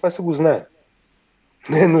статуквото. Ние това се го знаем.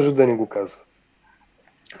 Не е нужда да ни го казват.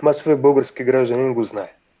 Масовият български гражданин го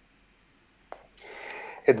знае.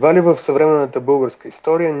 Едва ли в съвременната българска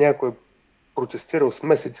история някой е протестирал с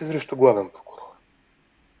месеци срещу главен прокурор.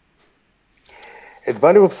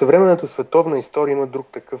 Едва ли в съвременната световна история има друг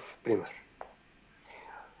такъв пример.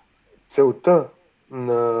 Целта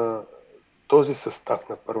на този състав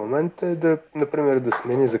на парламента е да, например, да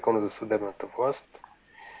смени закона за съдебната власт,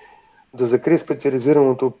 да закрие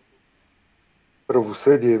специализираното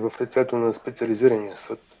правосъдие в лицето на специализирания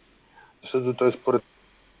съд, защото той според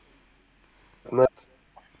мен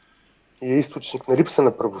е източник на липса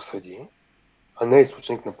на правосъдие, а не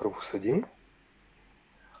източник на правосъдие,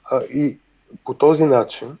 и по този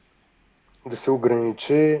начин да се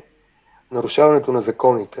ограничи нарушаването на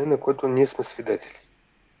законите, на което ние сме свидетели.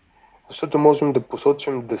 Защото можем да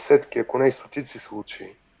посочим десетки, ако не и стотици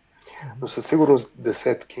случаи, но със сигурност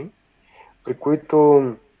десетки, при които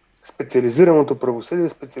специализираното правосъдие,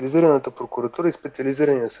 специализираната прокуратура и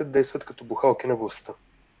специализирания съд действат като бухалки на властта.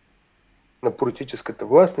 На политическата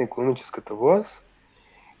власт, на икономическата власт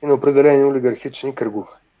и на определени олигархични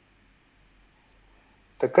кръгове.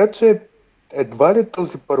 Така че едва ли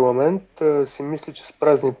този парламент си мисли, че с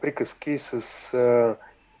празни приказки, с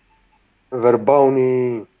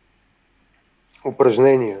вербални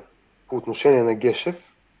упражнения по отношение на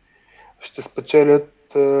Гешев ще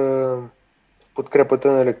спечелят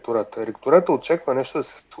подкрепата на електората. Електората очаква нещо да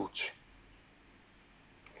се случи.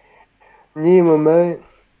 Ние имаме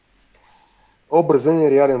образен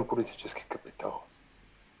и реален политически капитал.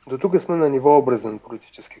 До тук сме на ниво образен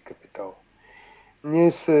политически капитал.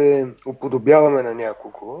 Ние се уподобяваме на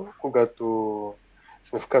някого, когато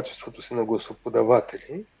сме в качеството си на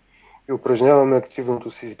гласоподаватели и упражняваме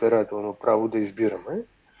активното си избирателно право да избираме.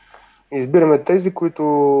 И избираме тези, които,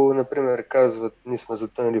 например, казват: ние сме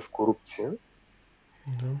затънали в корупция.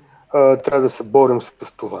 Трябва да се борим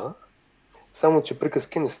с това. Само че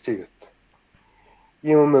приказки не стигат.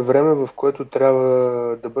 Имаме време, в което трябва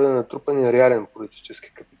да бъде натрупан реален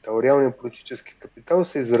политически капитал. Реалният политически капитал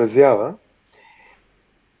се изразява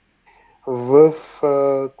в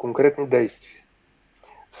конкретни действия.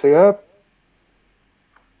 Сега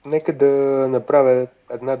нека да направя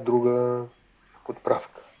една друга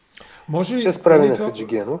подправка. Може ли, Чест прави на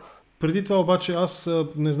Хаджигенов. Преди това обаче аз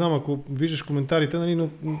не знам, ако виждаш коментарите, нали, но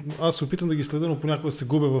аз се опитам да ги следя, но понякога се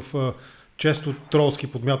губя в често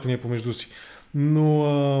тролски подмятания помежду си.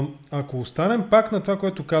 Но ако останем пак на това,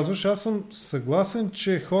 което казваш, аз съм съгласен,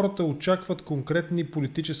 че хората очакват конкретни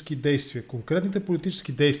политически действия. Конкретните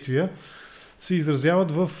политически действия се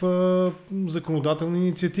изразяват в законодателни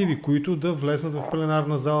инициативи, които да влезнат в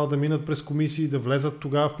пленарна зала, да минат през комисии, да влезат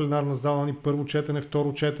тогава в пленарна зала ни първо четене,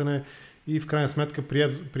 второ четене и в крайна сметка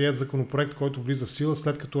прият законопроект, който влиза в сила,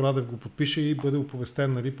 след като Радев го подпише и бъде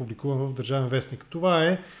оповестен, нали, публикуван в Държавен вестник.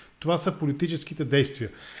 Това са политическите действия.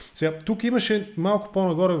 Сега, тук имаше малко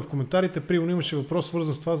по-нагоре в коментарите, примерно имаше въпрос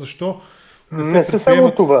свързан с това, защо не се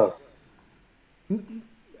само това.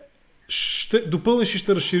 Ще допълниш и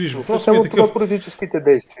ще разшириш. Не са само това политическите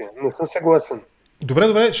действия. Не съм съгласен.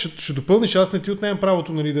 Добре, ще допълниш, аз не ти отнемам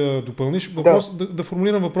правото, нали, да допълниш. Да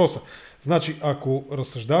формулирам въпроса. Значи, ако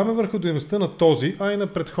разсъждаваме върху дейността на този, а и на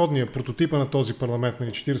предходния прототипа на този парламент,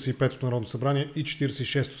 нали, 45-то Народно събрание и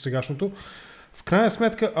 46-то сегашното, В крайна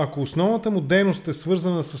сметка, ако основната му дейност е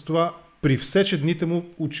свързана с това, при все, че дните му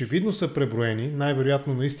очевидно са преброени,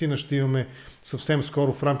 най-вероятно наистина ще имаме съвсем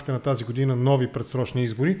скоро в рамките на тази година нови предсрочни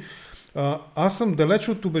избори, аз съм далеч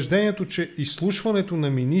от убеждението, че изслушването на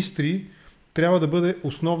министри трябва да бъде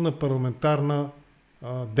основна парламентарна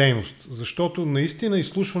дейност. Защото наистина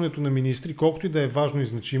изслушването на министри, колкото и да е важно и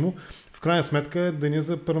значимо, в крайна сметка е деня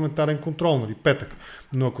за парламентарен контрол, нали, петък.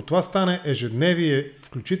 Но ако това стане ежедневие,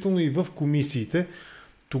 включително и в комисиите,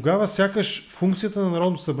 тогава сякаш функцията на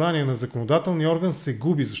Народното събрание, на законодателния орган се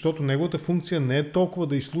губи, защото неговата функция не е толкова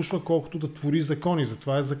да изслушва, колкото да твори закони.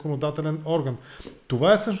 Затова е законодателен орган.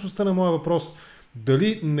 Това е същността на моя въпрос.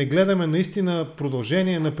 Дали не гледаме наистина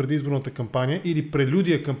продължение на предизборната кампания или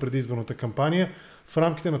прелюдия към предизборната кампания в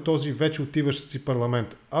рамките на този вече отиващ си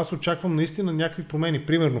парламент. Аз очаквам наистина някакви промени.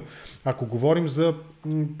 Примерно, ако говорим за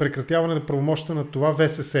прекратяване на правомощта на това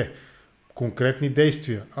ВСС, конкретни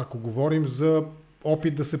действия, ако говорим за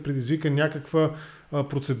опит да се предизвика някаква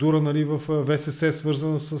процедура, нали, в ВСС,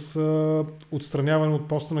 свързана с отстраняване от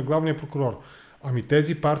поста на главния прокурор. Ами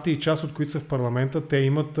тези партии, част от които са в парламента, те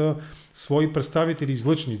имат свои представители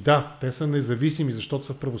излъчни. Да, те са независими, защото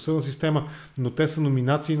са в правосъдна система, но те са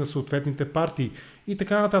номинации на съответните партии. И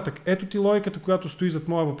така нататък. Ето ти логиката, която стои зад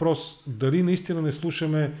моя въпрос. Дали наистина не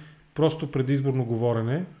слушаме просто предизборно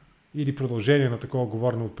говорене или продължение на такова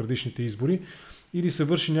говорене от предишните избори, или се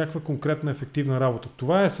върши някаква конкретна ефективна работа.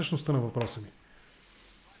 Това е същността на въпроса ми.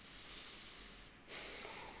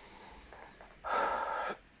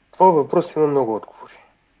 Това въпрос има много отговори.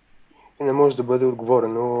 И не може да бъде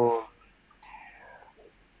отговорено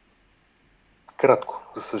кратко,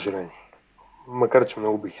 за съжаление. Макар че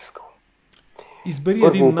много бих искал. Избери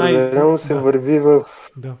един определено се върви в...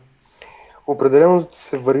 Да. Определено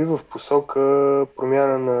се върви в посока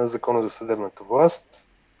промяна на закона за съдебната власт.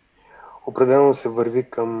 Определено се върви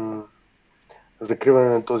към закриване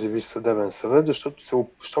на този Висш съдебен съвет, защото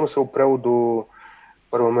щом се опряло до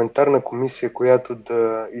парламентарна комисия, която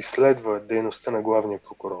да изследва дейността на главния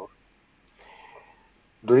прокурор.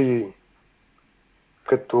 Дори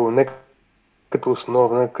не като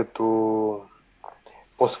основна, като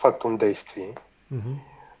постфактум действие,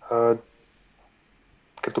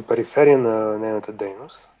 като периферия на нейната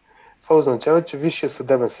дейност, това означава, че Висшия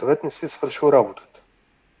съдебен съвет не си е свършил работата.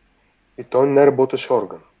 И той не е работещ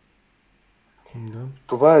орган. Да.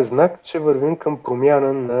 Това е знак, че вървим към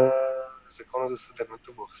промяна на закона за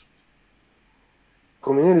съдебната власт.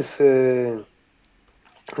 Промени ли се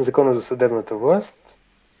закона за съдебната власт,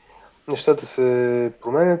 нещата се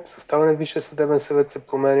променят, състава на Висшия съдебен съвет се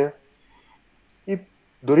променя и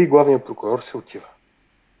дори главният прокурор се отива.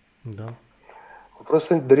 Да.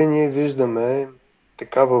 Въпросът е дали ние виждаме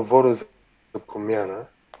такава воля за промяна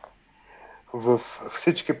в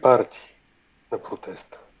всички партии на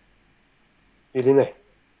протеста. Или не?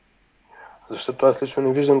 Защото аз лично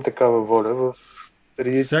не виждам такава воля в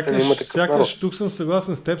редиците на Има такъв народ. Тук съм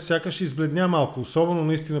съгласен с теб, сякаш избледня малко, особено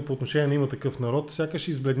наистина по отношение на Има такъв народ, сякаш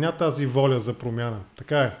избледня тази воля за промяна.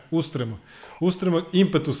 Така е, устрема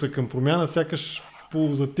импетуса към промяна, сякаш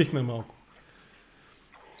позатихне малко.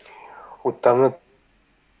 Оттам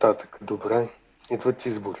нататък, добре, идват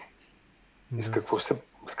избори. Да. И с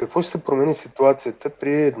какво ще се промени ситуацията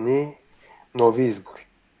при едни нови избори?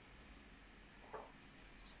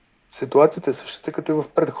 Ситуацията е същата като и в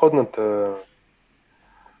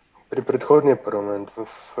при предходния парламент.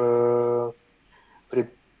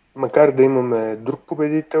 Макар да имаме друг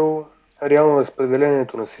победител, реално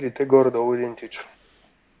разпределението на силите е горе-долу идентично.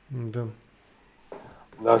 Да.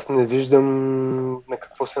 Аз не виждам на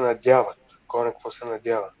какво се надяват. Кой на какво се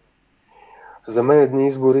надява. За мен едни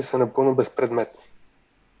избори са напълно безпредметни.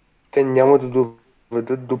 Те няма да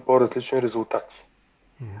доведат до по-различни резултати.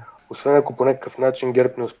 Освен ако по някакъв начин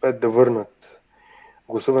ГЕРБ не успеят да върнат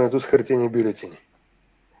гласуването с хартиени бюлетини.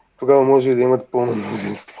 Тогава може и да имат пълно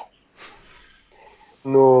мнозинство.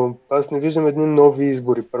 Но аз не виждам едни нови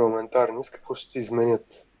избори парламентарни, с какво ще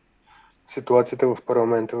изменят ситуацията в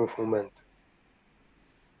парламента в момента.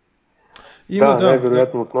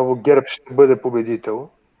 Най-вероятно отново ГЕРБ ще бъде победител,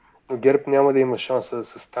 но ГЕРБ няма да има шанса да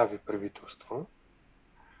състави правителство.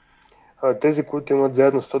 Тези, които имат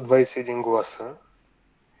заедно 121 гласа,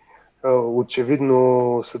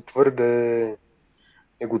 очевидно са твърде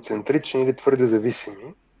егоцентрични или твърде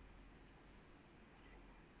зависими.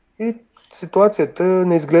 И ситуацията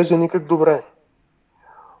не изглежда никак добре.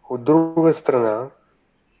 От друга страна,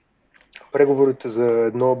 преговорите за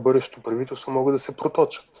едно бъдещо правителство могат да се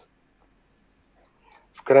проточат.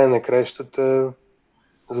 В края на краищата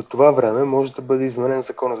за това време може да бъде изменен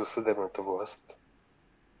закона за съдебната власт.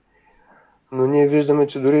 Но ние виждаме,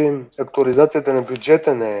 че дори актуализацията на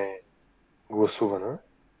бюджета не е гласувана,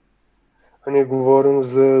 а ние говорим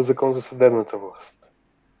за закон за съдебната власт.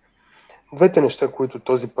 Двете неща, които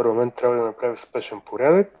този парламент трябва да направи в спешен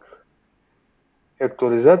порядък, е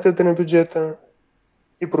актуализацията на бюджета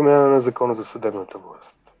и промяна на закона за съдебната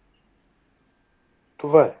власт.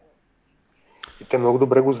 Това е. И те много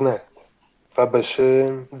добре го знаят. Това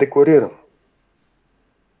беше декларирано.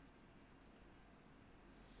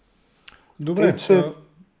 Добре,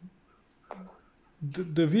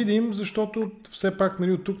 да видим, защото все пак,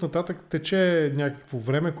 нали, от тук нататък тече някакво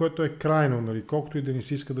време, което е крайно, нали, колкото и да ни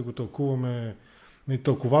се иска да го тълкуваме, нали,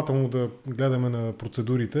 тълкователно да гледаме на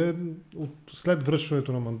процедурите, след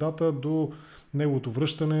връщането на мандата до неговото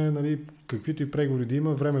връщане, нали, каквито и преговори да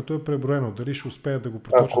има, времето е преброено. Дали ще успеят да го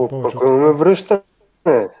проточат повече? Ако имаме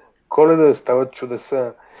връщане, Коледа стават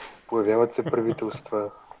чудеса, появяват се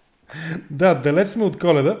правителства. Да, далеч сме от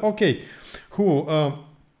Коледа. Окей, хубаво.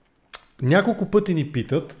 Няколко пъти ни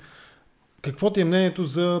питат какво ти е мнението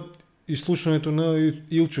за изслушването на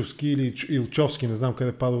Илчовски или Илчовски, не знам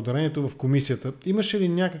къде пада ударението, в комисията. Имаше ли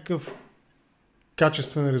някакъв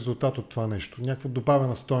качествен резултат от това нещо? Някаква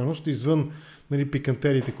добавена стойност извън, нали,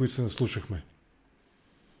 пикантерите, които се наслушахме?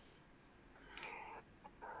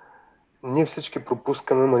 Ние всички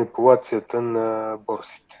пропускаме манипулацията на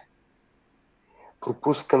борсите.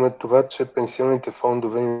 Пропускаме това, че пенсионните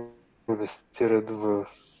фондове инвестират в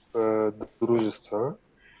дружества,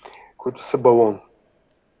 които са балон.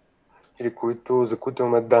 Или за които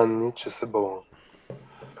имаме данни, че са балон.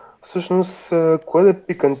 Всъщност, кое да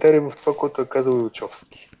пикантери в това, което е казал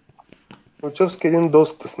Илчовски? Илчовски е един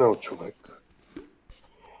доста смел човек,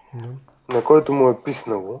 на който му е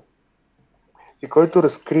писнало и който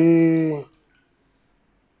разкри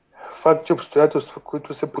факти и обстоятелства,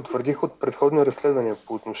 които се потвърдиха от предходни разследвания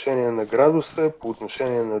по отношение на градуса, по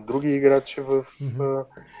отношение на други играчи в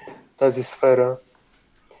тази сфера.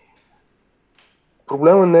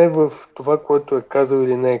 Проблема не е в това, което е казал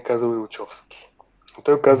или не е казал Илчовски.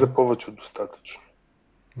 Той каза повече от достатъчно.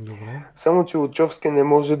 Добре. Само, че Илчовски не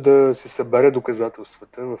може да си събере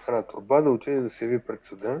доказателствата в една торба, да отиде да се яви пред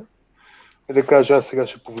съда и да каже: аз сега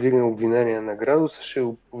ще повдигна обвинение на градуса, ще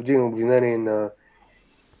повдигна обвинение на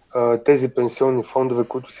тези пенсионни фондове,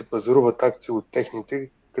 които си пазаруват акции от техните,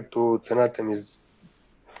 като цената ми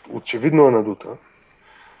очевидно е надута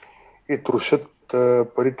и трошат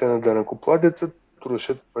парите на данъкоплатеца,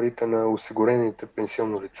 трошат парите на осигурените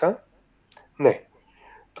пенсионно лица. Не.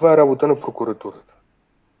 Това е работа на прокуратурата.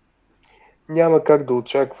 Няма как да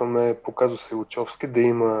очакваме по казуса Илчовски да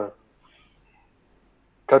има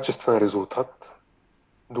качествен резултат,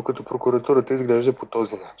 докато прокуратурата изглежда по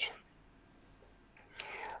този начин.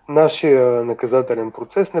 Нашия наказателен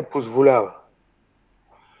процес не позволява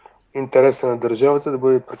интереса на държавата да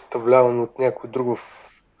бъде представляван от някой друг в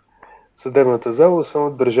съдебната зала, освен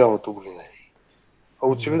от държавното обвинение. А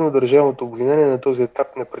очевидно държавното обвинение на този етап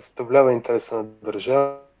не представлява интереса на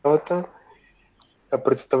държавата, а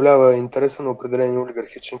представлява интереса на определени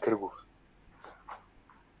олигархични кръгове.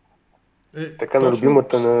 Така на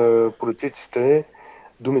любимата на политиците е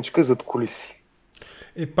думичка зад кулиси.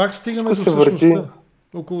 Пак стигаме до същността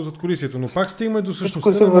около задкулисието, но пак стигаме до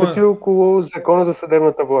същността. Всичко се върти около закона за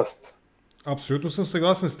съдебната власт. Абсолютно съм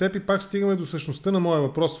съгласен с теб и пак стигаме до същността на моя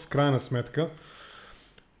въпрос в крайна сметка.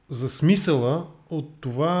 За смисъла от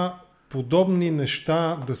това подобни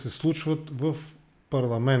неща да се случват в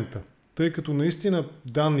парламента. Тъй като наистина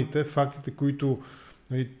данните, фактите, които,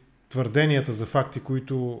 нали, твърденията за факти,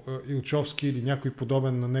 които Илчовски или някой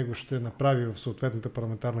подобен на него ще направи в съответната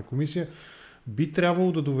парламентарна комисия, би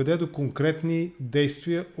трябвало да доведе до конкретни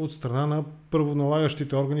действия от страна на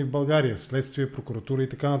първоналагащите органи в България, следствие, прокуратура и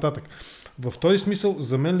така нататък. В този смисъл,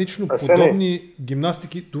 за мен лично подобни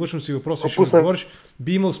гимнастики, довършвам си въпроса и ще ми говориш,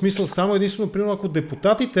 би имал смисъл само единствено, примерно, ако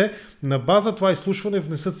депутатите на база това изслушване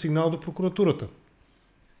внесат сигнал до прокуратурата.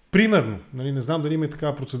 Примерно, нали, не знам дали има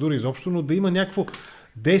такава процедура изобщо, но да има някакво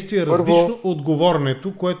действие различно от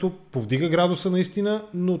говоренето, което повдига градуса наистина,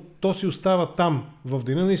 но то си остава там, в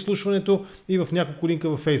деня на изслушването и в няколко линка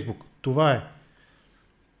във Фейсбук. Това е.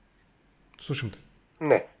 Слушам те.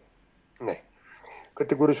 Не.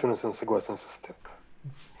 Категорично не съм съгласен с теб.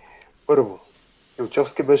 Първо,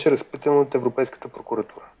 Илчовски беше разпитан от Европейската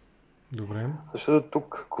прокуратура. Добре. Защото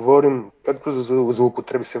тук говорим както за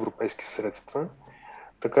злоупотреби с европейски средства,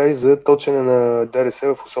 така и за точене на ДРС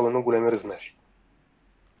в особено големи размери.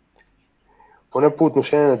 Поне по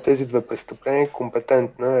отношение на тези две престъпления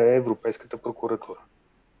компетентна е Европейската прокуратура.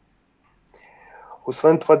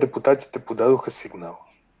 Освен това, депутатите подадоха сигнал.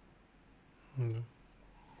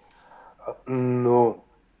 Но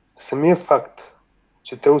самия факт,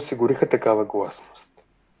 че те осигуриха такава гласност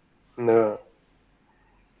на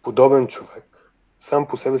подобен човек сам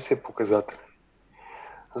по себе си е показателен.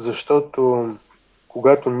 Защото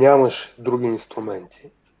когато нямаш други инструменти,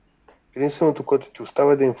 единственото, което ти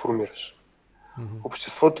остава е да информираш.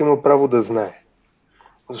 Обществото има право да знае.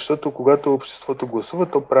 Защото когато обществото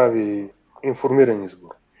гласува, то прави информиран избор.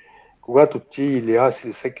 Когато ти или аз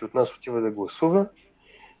или всеки от нас отива да гласува,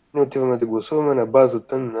 ние отиваме да гласуваме на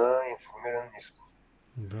базата на информиран избор.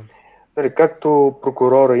 Да. Нали, както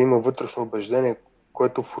прокурора има вътрешно убеждение,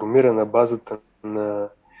 което формира на базата на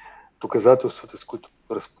доказателствата, с които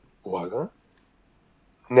разполага,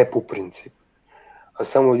 не по принцип, а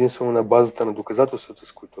само единствено на базата на доказателствата,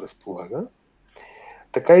 с които разполага,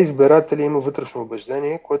 така и избирателя има вътрешно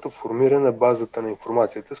убеждение, което формира на базата на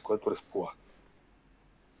информацията, с която разполага.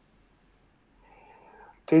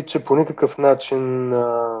 Тъй, че по никакъв начин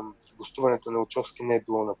гостуването на Очовски не е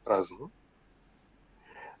било на празно.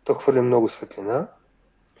 То хвърля много светлина.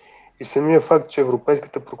 И самия факт, че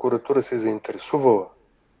Европейската прокуратура се е заинтересувала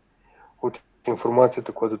от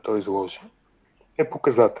информацията, която той изложи, е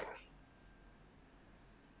показателен.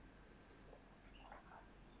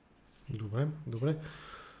 Добре.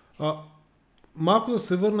 Малко да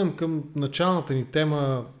се върнем към началната ни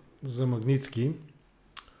тема за Магнитски.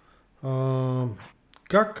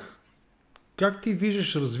 Как ти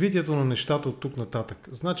виждаш развитието на нещата от тук нататък?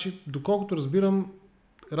 Значи, доколкото разбирам,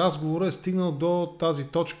 разговорът е стигнал до тази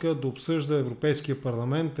точка да обсъжда Европейския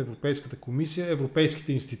парламент, Европейската комисия,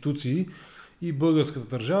 европейските институции и българската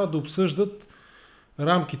държава да обсъждат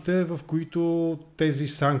рамките, в които тези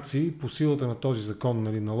санкции по силата на този закон,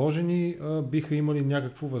 нали, наложени, биха имали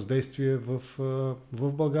някакво въздействие в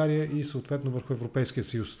България и съответно върху Европейския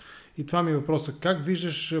съюз. И това ми е въпросът. Как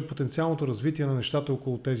виждаш потенциалното развитие на нещата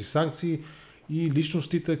около тези санкции и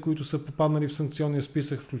личностите, които са попаднали в санкционния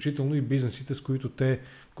списък, включително и бизнесите, с които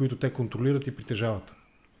те контролират и притежават?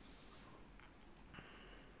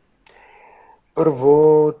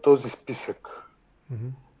 Първо, този списък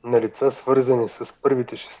на лица, свързани с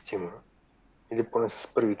първите 6 или поне с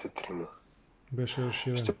първите 3, беше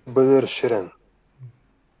разширен. Ще бъде разширен.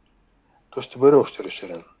 То ще бъде още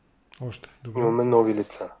разширен. Добре. Имаме нови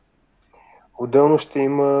лица. Отделно ще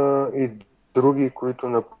има и други, които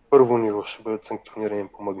на първо ниво ще бъдат санкционирани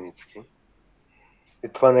по Магнитски. И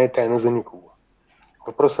това не е тайна за никого.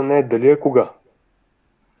 Въпросът не е дали, а кога.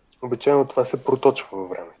 Обичайно това се проточва във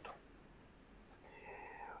времето.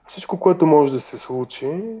 Всичко, което може да се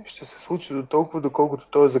случи, ще се случи до толкова, доколкото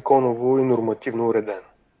то е законово и нормативно уредено.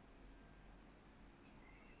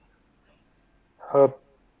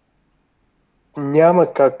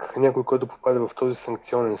 Няма как някой, който попада в този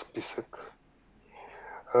санкционен списък,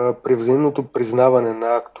 при взаимното признаване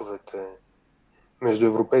на актовете между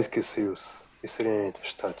Европейския съюз и Съединените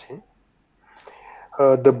щати,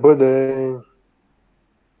 да бъде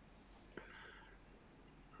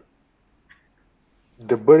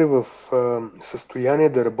в състояние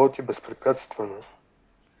да работи безпрепятствено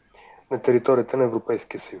на територията на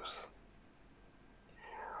Европейския съюз.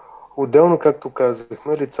 Отделно, както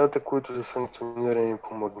казахме, лицата, които са санкционирани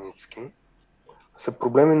по Магнитски, са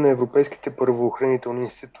проблеми на европейските правоохранителни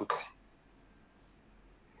институции.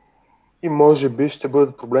 И може би ще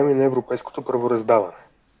бъдат проблеми на европейското правораздаване.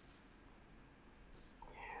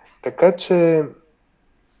 Така че,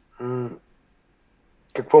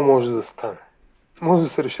 какво може да стане? Може да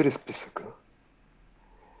се разшири списъка.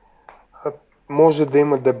 Може да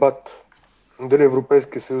има дебат дали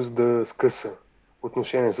Европейския съюз да скъса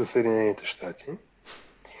отношения с Съединените щати.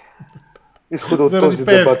 Изхода от този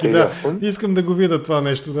Пеевски, дебат е ясен. Искам да го видя това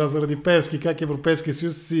нещо, заради Пеевски, как Европейския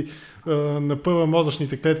съюз си напъва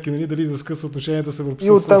мозъчните клетки, нали, дали да скъса отношенията с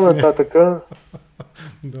Европейския съюз. И оттам нататък.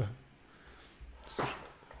 Да.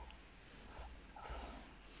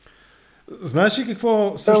 Знаеш ли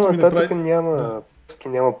какво също ми направи?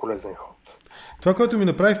 Няма полезен ход. Това, което ми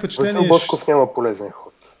направи впечатление... Васил Божков няма полезен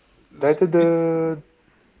ход. Дайте да...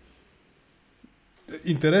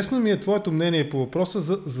 Интересно ми е твоето мнение по въпроса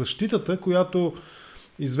за защитата, която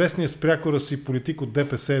известният спрякоръс и политик от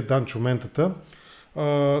ДПС Данчо Ментата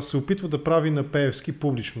се опитва да прави на Пеевски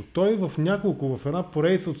публично. Той в една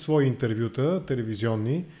поредица от свои интервюта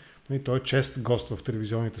телевизионни, той е чест гост в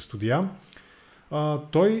телевизионните студия,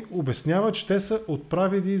 той обяснява, че те са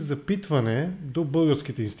отправили запитване до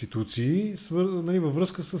българските институции във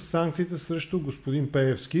връзка с санкциите срещу господин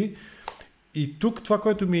Пеевски. И тук това,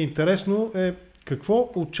 което ми е интересно, е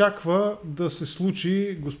какво очаква да се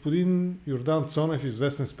случи господин Йордан Цонев,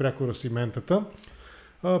 известен с прякора и Ментата,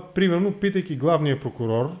 примерно питайки главния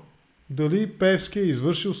прокурор дали Пеевски е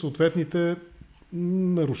извършил съответните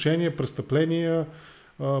нарушения, престъпления,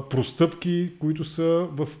 простъпки, които са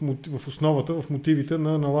в основата, в мотивите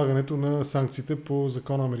на налагането на санкциите по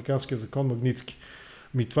закона, американския закон Магнитски.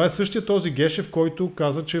 Това е същия този Гешев, който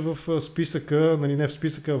каза, че в списъка, нали не в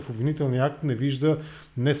списъка, в обвинителния акт не вижда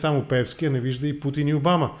не само Пеевски, а не вижда и Путин и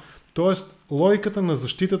Обама. Тоест, логиката на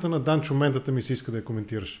защитата на Данчо Мендата ми се иска да я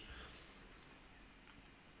коментираш.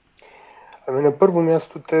 Ами на първо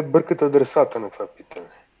място те бъркат адресата на това питане.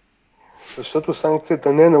 Защото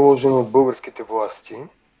санкцията не е наложена от българските власти,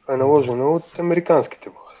 а е наложена от американските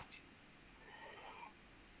власти.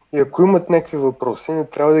 И ако имат някакви въпроси, не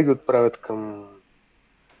трябва да ги отправят към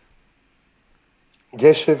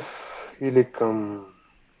Гешев или към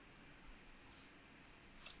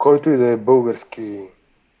който и да е български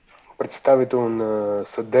представител на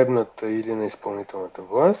съдебната или на изпълнителната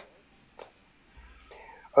власт.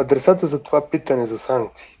 Адресата за това питане за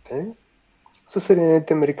санкциите са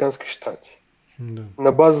Съединените американски щати. Да.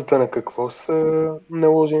 На базата на какво са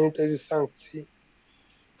наложени тези санкции?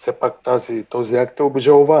 Все пак този акт е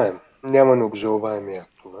обжалваем. Няма необжалваеми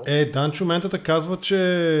актове. Данчо Ментата казва,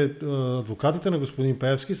 че адвокатите на господин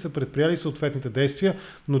Пеевски са предприели съответните действия,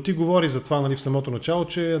 но ти говори за това, нали, в самото начало,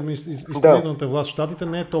 че изпълнителната власт в щатите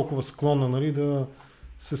не е толкова склонна, нали, да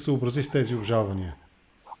се съобрази с тези обжалвания.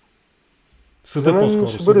 За мен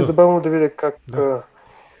ще бъде забавно да видя как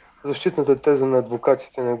защитната теза на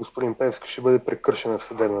адвокатите на господин Пеевски ще бъде прекършена в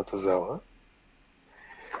съдебната зала.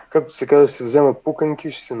 Както се казва, ще се взема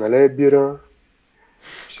пуканки, ще се налее бира,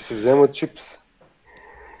 ще се взема чипс.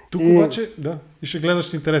 Тук обаче, и ще гледаш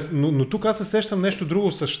с интерес. Но тук аз се сещам нещо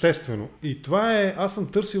друго съществено. И това е, аз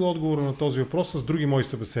съм търсил отговора на този въпрос с други мои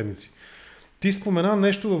събеседници. Ти спомена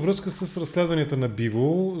нещо във връзка с разследванията на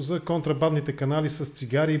Биволъ за контрабандните канали с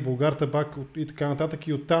цигари, Булгартабак и така нататък,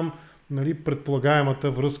 и оттам, нали,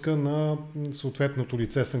 предполагаемата връзка на съответното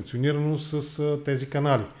лице санкционирано с тези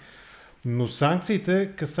канали. Но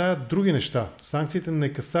санкциите касаят други неща. Санкциите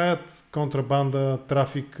не касаят контрабанда,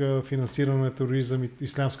 трафик, финансиране на тероризъм,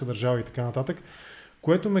 ислямска държава и така нататък,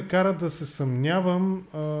 което ме кара да се съмнявам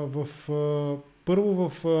първо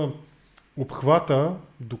в обхвата,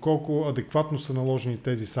 доколко адекватно са наложени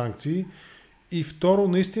тези санкции, и второ,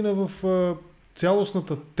 наистина в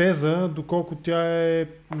цялостната теза, доколко тя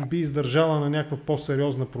би издържала на някаква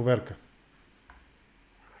по-сериозна проверка.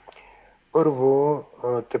 Първо,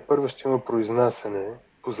 тепърва ще има произнасяне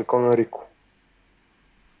по закона Рико,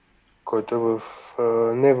 който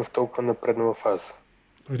не е в толкова напреднала фаза.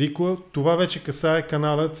 Рико, това вече касае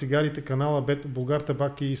канала, цигарите, канала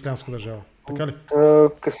Булгартабак и ислямска държава. Така ли?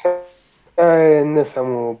 Касае не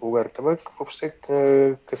само Булгартабак, въобще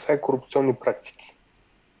касае корупционни практики.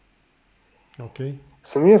 Okay.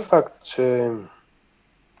 Самият факт, че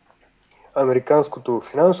Американското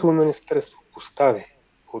финансово министерство постави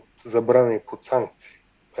под забрана и под санкции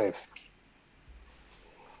Пеевски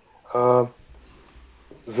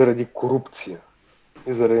заради корупция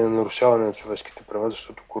и заради нарушаване на човешките права,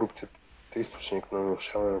 защото корупцията е източник на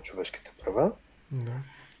нарушаване на човешките права,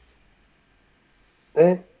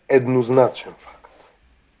 е еднозначен факт.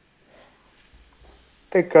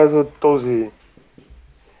 Те казват, този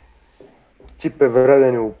тип е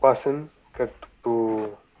вреден и опасен, както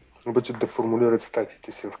обичат да формулират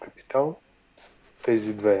статиите си в Капитал.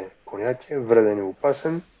 Тези две понятия, вреден и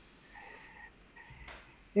опасен.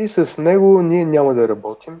 И с него ние няма да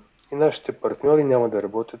работим и нашите партньори няма да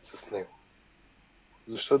работят с него.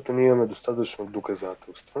 Защото ние имаме достатъчно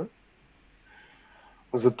доказателства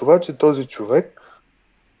за това, че този човек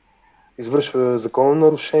извършва законно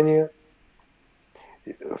нарушения,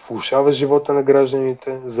 влошава живота на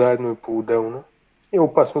гражданите, заедно и по-отделно, и е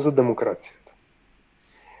опасно за демокрацията.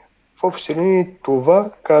 В общи линии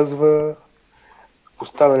това казва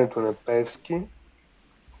поставянето на Пеевски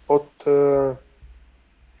под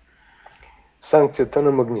санкцията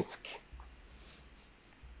на Магнитски.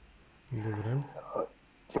 Добре.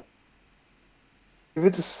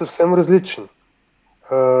 Видите са съвсем различни.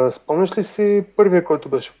 Спомняш ли си първия, който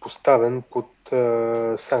беше поставен под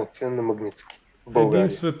санкция на Магнитски в България?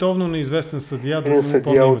 Един световно неизвестен съдия, един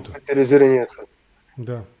съдия от специализирания съд.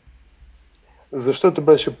 Да. Защото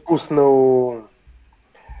беше пуснал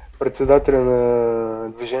председателя на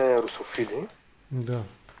движение русофили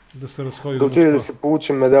да се разходи да отиде да се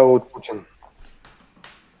получи медала от Путин.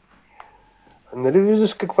 Нали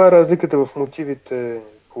виждаш каква е разликата в мотивите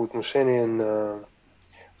по отношение на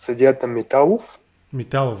съдията Миталов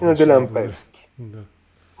и на Делян Пеевски?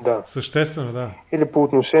 Да. Съществено, да. Или по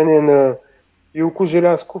отношение на Илко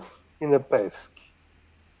Желязков и на Пеевски.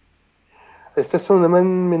 Естествено, на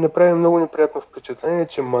мен ми направи много неприятно впечатление,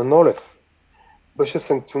 че Манолев беше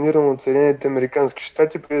санкциониран от Съединените американски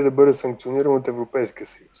щати преди да бъде санкциониран от Европейския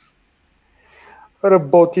съюз.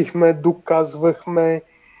 Работихме, доказвахме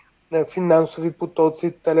финансови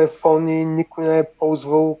потоци, телефони, никой не е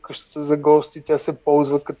ползвал къщата за гости, тя се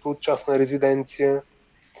ползва като частна резиденция.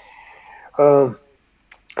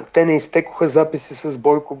 Те не изтекоха записи с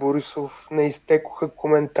Бойко Борисов, не изтекоха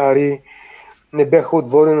коментари, не бяха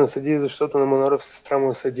отворени на съдии, защото на Манорев сестра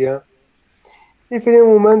му е съдия. И в един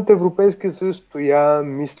момент Европейския съюз стоя,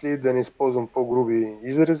 мисли, да не използвам по-груби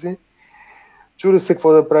изрази, чуди се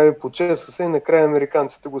какво да прави, почеса се и накрая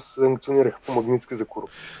американците го санкционираха по Магнитски за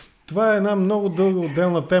корупция. Това е една много дълга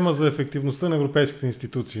отделна тема за ефективността на европейските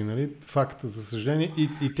институции, нали? Факт, за съжаление.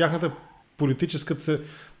 И тяхната политическа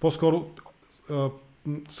по-скоро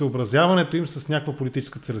съобразяването им с някаква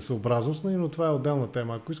политическа целесъобразност, нали? Но това е отделна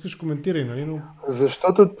тема. Ако искаш, коментирай, нали? Но...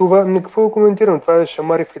 Защото това, не какво го коментирам, това е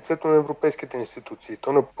шамари в лицето на европейските институции.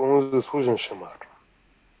 То напълно заслужен шамар.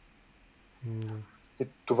 И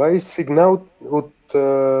това е сигнал от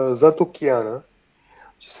зад океана,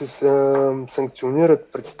 че се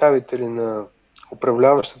санкционират представители на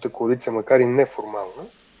управляващата коалиция, макар и неформална,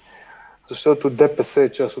 защото ДПС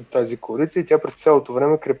е част от тази коалиция и тя през цялото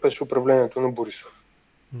време крепеше управлението на Борисов.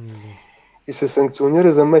 И се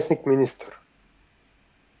санкционира заместник министър.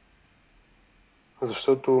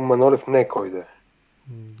 Защото Манолев не е кой да е.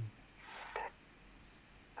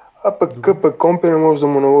 А пък КПКОНПИ не може да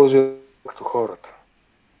му наложи като хората.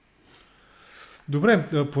 Добре,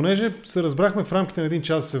 понеже се разбрахме в рамките на един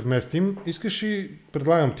час да се вместим,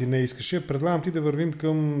 предлагам ти да вървим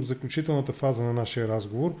към заключителната фаза на нашия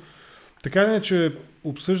разговор. Така ли, че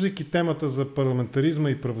обсъждайки темата за парламентаризма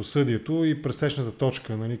и правосъдието и пресечната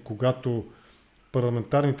точка, нали, когато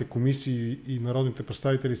парламентарните комисии и народните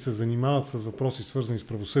представители се занимават с въпроси, свързани с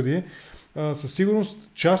правосъдие, със сигурност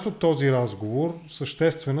част от този разговор,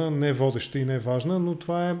 съществена, не водеща и не важна, но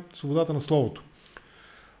това е свободата на словото.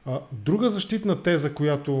 Друга защитна теза,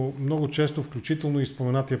 която много често, включително и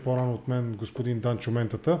споменатия по-рано от мен господин Данчо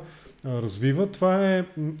Ментата, развива, това е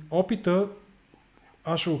опита,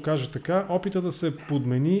 аз ще го кажа така, опита да се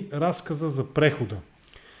подмени разказа за прехода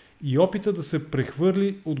и опита да се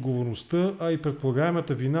прехвърли отговорността, а и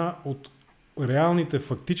предполагаемата вина от реалните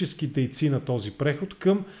фактически дейци на този преход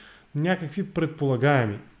към някакви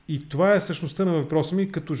предполагаеми. И това е същността на въпроса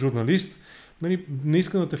ми като журналист. Нали, не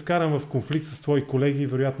искам да те вкарам в конфликт с твои колеги,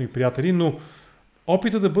 вероятно и приятели, но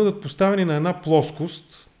опита да бъдат поставени на една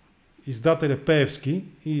плоскост издателя Пеевски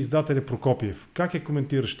и издателя Прокопиев. Как я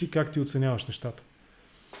коментираш ти, как ти оценяваш нещата?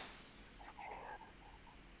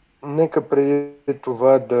 Нека преди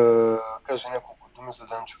това да кажа няколко думи за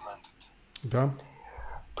Данчо Ментата. Да.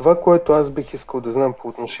 Това, което аз бих искал да знам по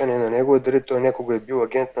отношение на него е дали той някога е бил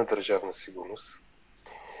агент на Държавна сигурност,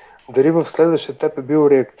 дали в следващ етап е бил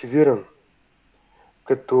реактивиран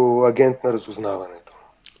като агент на разузнаването.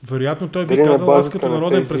 Вероятно той би казал, аз като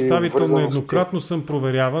народен представител нееднократно съм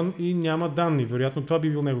проверяван и няма данни. Вероятно това би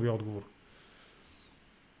бил неговия отговор.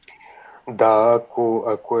 Да,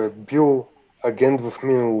 ако е бил агент в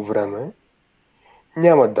минало време,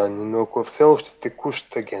 няма данни, но ако е все още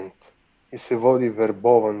текущ агент и се води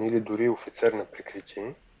вербован или дори офицер на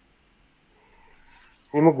прикритие,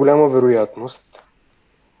 има голяма вероятност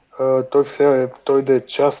той да е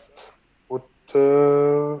част от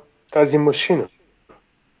тази машина.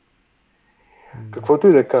 Каквото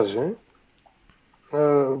и да каже,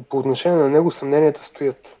 по отношение на него съмненията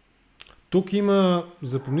стоят. Тук има,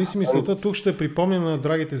 запомни си мисълта, тук ще припомня на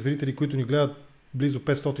драгите зрители, които ни гледат близо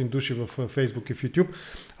 500 души в Facebook и в YouTube.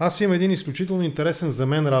 Аз имам един изключително интересен за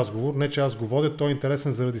мен разговор, не че аз го водя, той е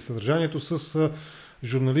интересен заради съдържанието с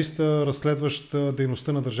журналиста, разследващ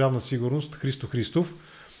дейността на Държавна сигурност, Христо Христов.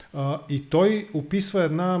 И той описва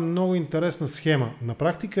една много интересна схема. На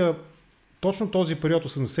практика, точно този период,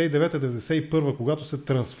 89-91, когато се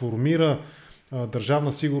трансформира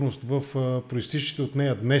Държавна сигурност в произтичащите от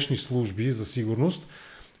нея днешни служби за сигурност,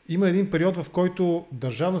 има един период, в който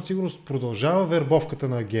Държавна сигурност продължава вербовката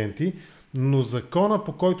на агенти, но закона,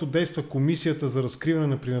 по който действа Комисията за разкриване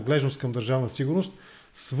на принадлежност към Държавна сигурност,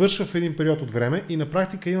 свършва в един период от време и на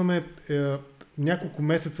практика имаме няколко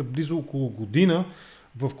месеца, близо около година,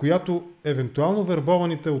 в която евентуално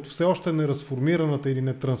вербованите от все още неразформираната или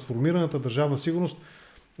нетрансформираната Държавна сигурност,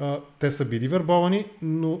 те са били вербовани,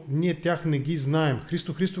 но ние тях не ги знаем.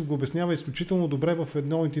 Христо Христов го обяснява изключително добре в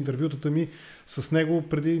едно от интервютата ми с него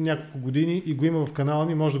преди няколко години и го има в канала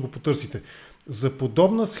ми, може да го потърсите. За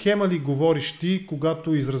подобна схема ли говориш ти,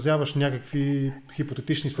 когато изразяваш някакви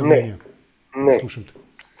хипотетични съмнения? Не. Слушам те.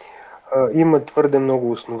 Има твърде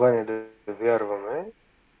много основания да вярваме.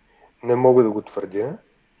 Не мога да го твърдя,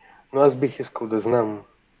 но аз бих искал да знам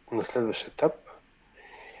на следващ етап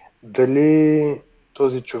дали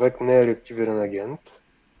този човек не е реактивиран агент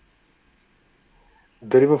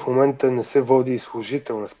Дали в момента не се води и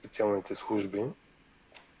служител на специалните служби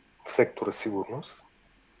в сектора сигурност,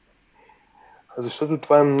 защото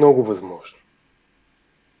това е много възможно.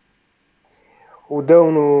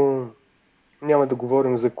 Отделно няма да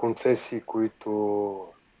говорим за концесии, които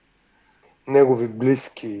негови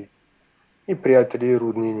близки и приятели и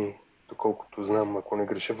роднини, доколкото знам, ако не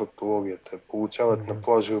греша в актологията, получават на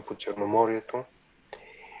плажа по Черноморието.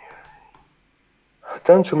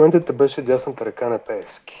 Танчо Мендата беше дясната ръка на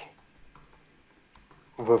Пеевски.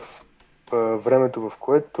 В времето, в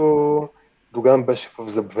което Доган беше в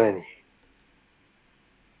забвение.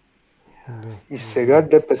 И сега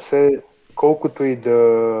ДПС, колкото и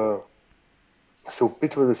да се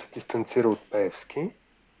опитва да се дистанцира от Пеевски,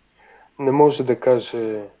 не може да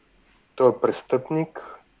каже той е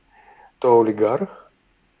престъпник, той е олигарх,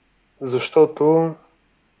 защото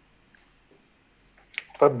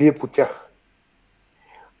това бие по тях.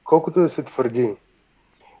 Колкото да се твърди,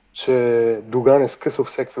 че Доган е скъсал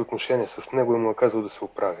всякакви отношения с него и му е казал да се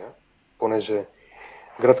оправя, понеже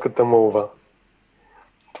градската молва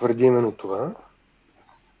твърди именно това,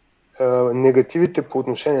 негативите по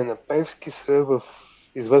отношение на Пеевски са в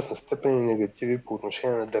известна степен и негативи по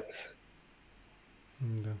отношение на ДПС.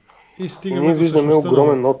 Да. И ние виждаме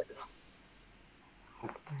огромен отлив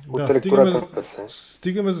от електората на ДПС.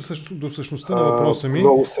 Стигаме до същността на въпроса ми.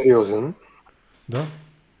 Много сериозен. Да.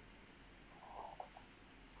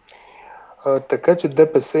 Така че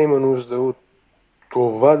ДПС има нужда от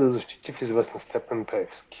това да защити в известна степен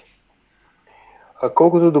Пеевски.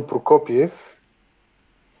 Колкото до Прокопиев,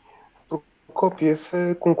 Прокопиев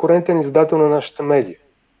е конкурентен издател на нашата медия.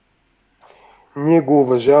 Ние го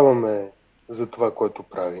уважаваме за това, което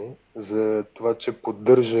прави, за това, че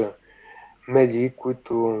поддържа медии,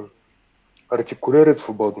 които артикулират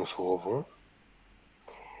свободно слово.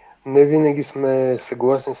 Не винаги сме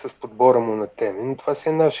съгласни с подбора му на теми, но това си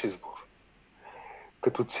е наш избор.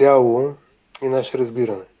 Като цяло и наше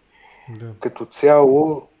разбиране. Да. Като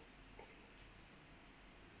цяло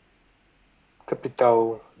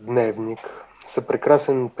Капитал, Дневник са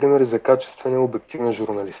прекрасен пример за качествена и обективна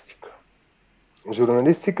журналистика.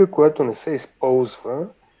 Журналистика, която не се използва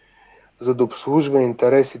за да обслужва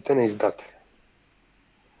интересите на издателя.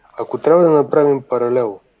 Ако трябва да направим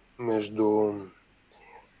паралел между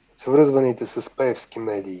свързваните с Пеевски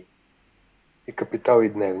медии и Капитал и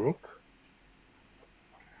Дневник,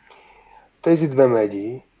 тези две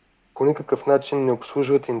медии по никакъв начин не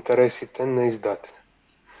обслужват интересите на издателя.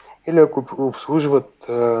 Или ако обслужват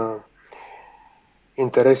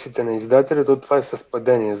интересите на издателя, то това е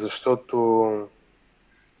съвпадение, защото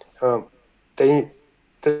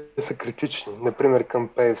те са критични, например към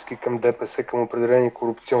Пеевски, към ДПС, към определени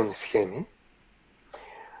корупционни схеми,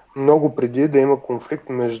 много преди да има конфликт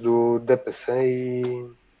между ДПС и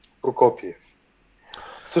Прокопиев.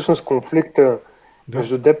 Всъщност конфликта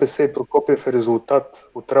между ДПС и Прокопиев е резултат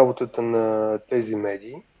от работата на тези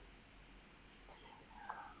медии,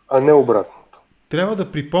 а не обратното. Трябва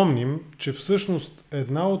да припомним, че всъщност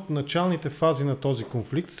една от началните фази на този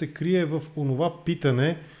конфликт се крие в онова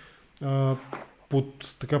питане,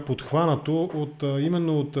 подхванато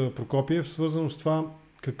именно от Прокопиев, свързано с това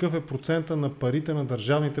какъв е процента на парите на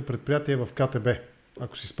държавните предприятия в КТБ,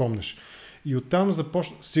 ако си спомнеш. И оттам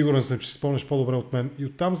сигурен съм, че си спомнеш по-добре от мен, и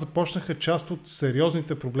оттам започнаха част от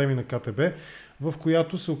сериозните проблеми на КТБ, в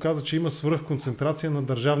която се оказа, че има свръхконцентрация на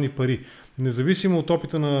държавни пари. Независимо от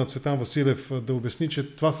опита на Цветан Василев да обясни,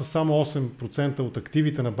 че това са само 8% от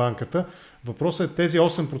активите на банката, въпросът е тези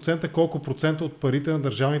 8% колко процента от парите на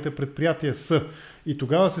държавните предприятия са. И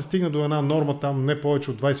тогава се стигна до една норма там не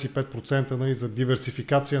повече от 25%, нали, за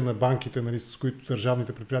диверсификация на банките, нали, с които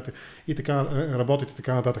държавните предприятия и така работят и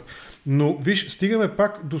така нататък. Но виж, стигаме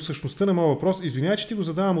пак до същността на моя въпрос. Извинявай, че ти го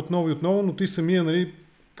задавам отново и отново, но ти самия, нали,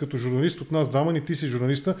 като журналист от нас двама, ни ти си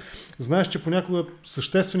журналиста, знаеш, че понякога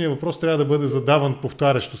същественият въпрос трябва да бъде задаван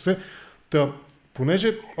повтарящо се.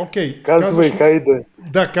 Понеже,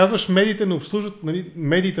 казваш, медиите не обслужват, нали,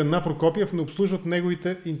 медиите на Прокопиев не обслужват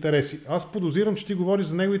неговите интереси. Аз подозирам, че ти говориш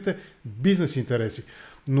за неговите бизнес интереси.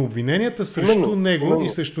 Но обвиненията срещу него и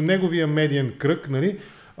срещу неговия медиен кръг, нали,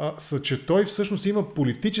 са, че той всъщност има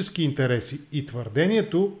политически интереси. И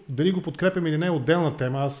твърдението, дали го подкрепям или не, е отделна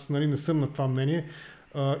тема. Аз, нали, не съм на това мнение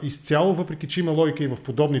изцяло, въпреки че има логика и в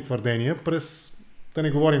подобни твърдения. Да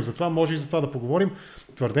не говорим за това, може и за това да поговорим.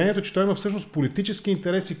 Твърдението, че той има всъщност политически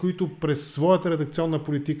интереси, които през своята редакционна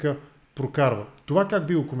политика прокарва. Това как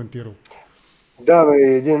би го коментирал? Да,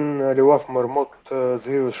 един лилав мармот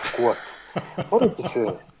завива шоколад. Хората се...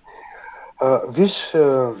 Виж,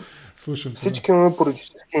 всички имаме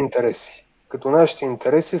политически интереси. Като нашите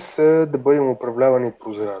интереси са да бъдем управлявани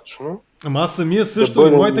прозрачно. Ама аз самия също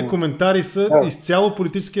и моите коментари са изцяло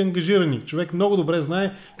политически ангажирани. Човек много добре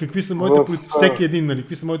знае какви са моите всеки един, нали,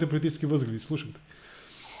 какви са моите политически възгледи. Слушайте.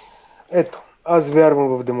 Ето, аз вярвам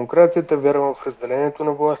в демокрацията, вярвам в разделението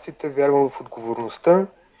на властите, вярвам в отговорността,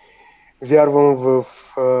 вярвам в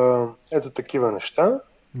ето такива неща.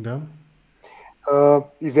 Да.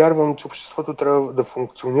 И вярвам, че обществото трябва да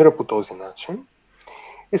функционира по този начин.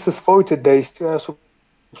 И със своите действия аз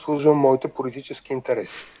обслужвам моите политически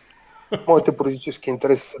интереси. Моите политически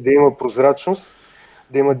интереси са да има прозрачност,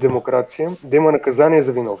 да има демокрация, да има наказание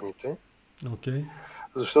за виновните,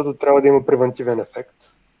 защото трябва да има превентивен ефект.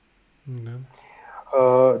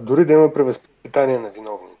 Дори да има превъзпитание на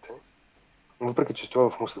виновните, въпреки че това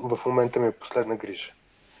в момента ми е последна грижа.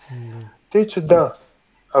 Тъй, че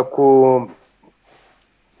ако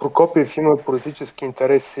Прокопиев има политически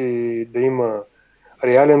интереси да има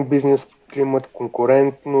реален бизнес климат,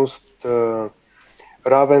 конкурентност,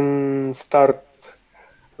 равен старт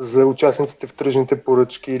за участниците в тръжните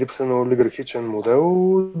поръчки и липса на олигархичен модел,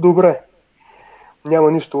 добре.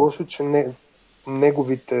 Няма нищо лошо, че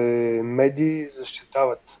неговите медии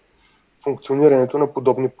защитават функционирането на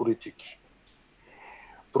подобни политики.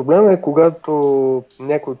 Проблемът е, когато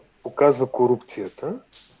някой показва корупцията,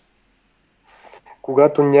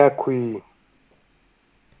 когато някой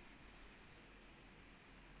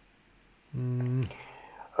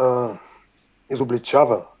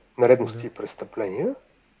изобличава нередности и престъпления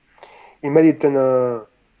и медиите на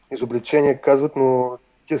изобличение казват, но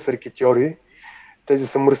тия са рекетьори, тези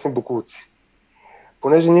са мръсни боклуци.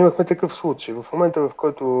 Понеже ние имахме такъв случай. В момента, в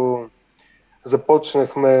който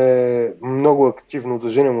започнахме много активно да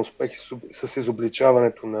женим успехи с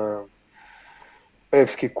изобличаването на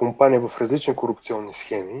пеевски компании в различни корупционни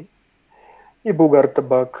схеми, и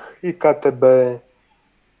Булгартабак, и КТБ,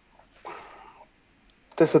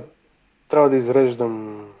 трябва да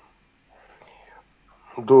изреждам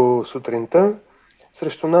до сутринта,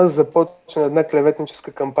 срещу нас започна една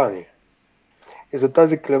клеветническа кампания. И за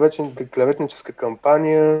тази клеветническа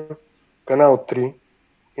кампания Канал 3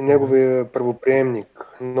 и неговия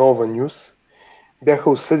правоприемник Нова Нюс бяха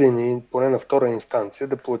осъдени поне на втора инстанция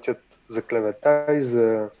да платят за клевета и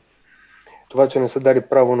за това, че не са дали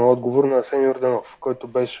право на отговор на Асен Йорданов, който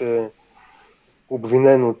беше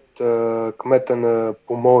обвинен от кмета на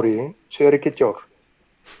Поморие, че е рекетьор.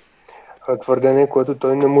 Твърдение, което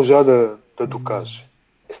той не можа да докаже.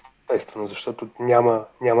 Естествено, защото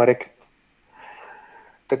няма рекет.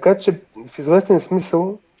 Така че в известен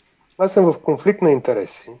смисъл аз съм в конфликт на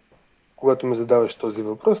интереси, когато ми задаваш този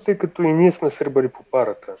въпрос, тъй като и ние сме сърбали по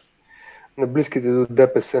парата на близките до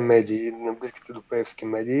ДПС медии, на близките до пеевски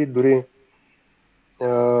медии, дори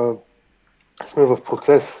сме в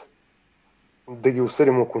процес да ги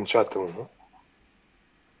осъдим окончателно.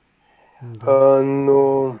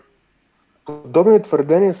 Но подобни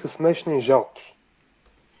твърдения са смешни и жалки.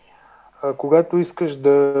 Когато искаш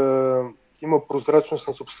да има прозрачност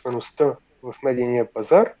на собствеността в медийния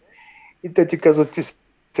пазар и те ти казват, ти си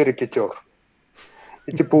рекетьор.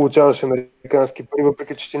 И ти получаваш американски пари,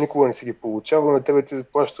 въпреки че ти никога не си ги получавал, на тебе ти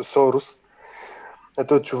заплаща Сорос, а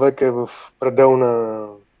този човек е в пределна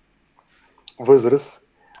възраст.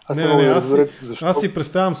 Аз си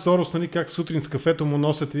представям Сорос, нали, как сутрин с кафето му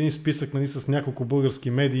носят един списък, нали, с няколко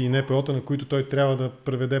български медии и НПО-та, на които той трябва да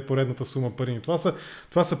преведе поредната сума пари.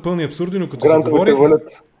 Това са пълни абсурди, но като грантовете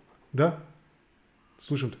валят. Да,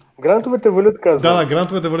 слушам те. Грантовете валят, казвам. Да,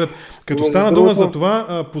 грантовете валят. Като стана дума за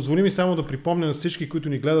това, позволи ми само да припомня на всички, които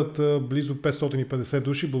ни гледат, близо 550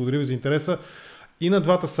 души, благодаря ви за интереса. И на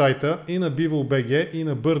двата сайта, и на Биволъ.BG, и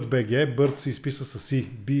на BIRD.BG, BIRD се изписва с C,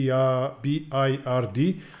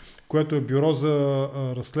 BIRD, което е бюро за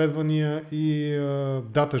разследвания и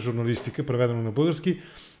дата журналистика, преведено на български.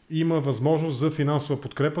 Има възможност за финансова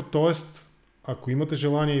подкрепа, т.е. ако имате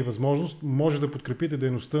желание и възможност, може да подкрепите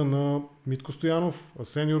дейността на Митко Стоянов,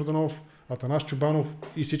 Асен Йорданов, Атанас Чубанов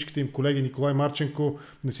и всичките им колеги, Николай Марченко.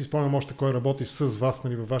 Не си спомням още кой работи с вас,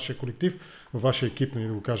 нали, във вашия колектив, във вашия екип, нали,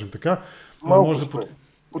 да го кажем така.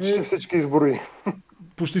 Почти всички изброи.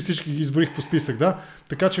 Почти всички ги изброих по списък, да.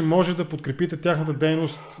 Така че може да подкрепите тяхната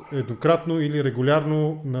дейност еднократно или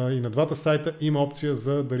регулярно и на двата сайта. Има опция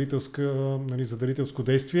за дарителско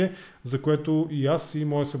действие, за което и аз и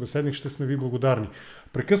моя събеседник ще сме ви благодарни.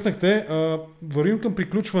 Прекъснахте. Вървим към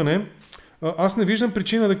приключване. Аз не виждам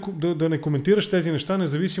причина да не коментираш тези неща,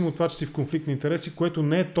 независимо от това, че си в конфликт на интереси, което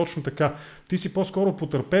не е точно така. Ти си по-скоро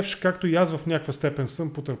потърпевш, както и аз в някаква степен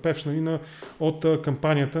съм потърпевш, нали, от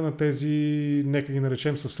кампанията на тези, нека ги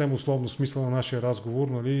наречем съвсем условно смисъл на нашия разговор,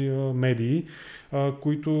 нали, медии,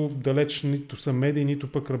 които далеч нито са медии,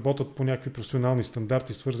 нито пък работят по някакви професионални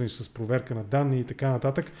стандарти, свързани с проверка на данни и така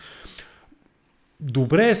нататък.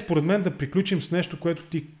 Добре е според мен да приключим с нещо, което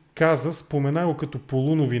ти каза, спомена го като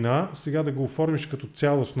полуновина, сега да го оформиш като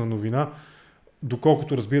цялостна новина,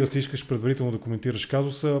 доколкото разбира се искаш предварително да коментираш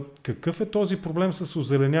казуса. Какъв е този проблем с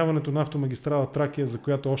озеленяването на автомагистрала Тракия, за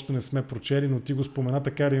която още не сме прочели, но ти го спомена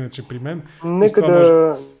така или иначе при мен?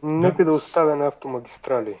 Нека да оставя на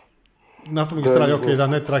автомагистрали. На автомагистрали, окей, да,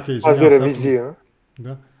 не Тракия, извинявам се. Тази ревизия.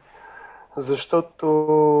 Да.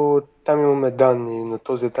 Защото там имаме данни, на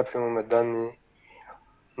този етап имаме данни.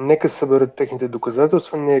 Нека съберат техните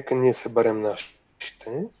доказателства, нека ние съберем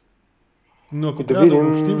нашите. Но ако трябва да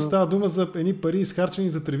обобщим, става дума за едни пари изхарчени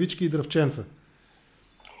за тревички и дръвченца.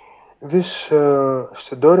 Виж,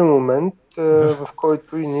 ще дойде момент, в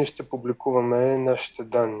който и ние ще публикуваме нашите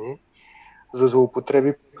данни за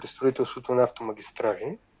злоупотреби при строителството на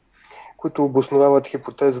автомагистрали, които обосновават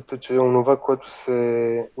хипотезата, че онова, което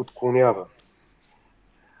се отклонява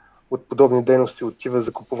от подобни дейности, отива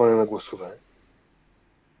за купуване на гласове.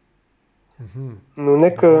 Но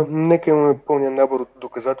нека имаме пълния набор от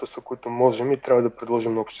доказателства, които можем и трябва да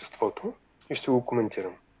предложим на обществото и ще го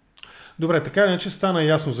коментирам. Добре, така иначе стана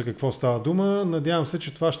ясно за какво става дума. Надявам се,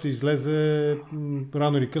 че това ще излезе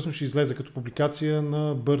рано или късно, ще излезе като публикация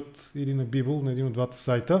на BIRD или на Биволъ, на един от двата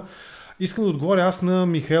сайта. Искам да отговоря аз на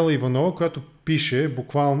Михаела Иванова, която пише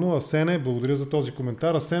буквално: Асене, благодаря за този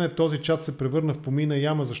коментар. Асене, този чат се превърна в помийна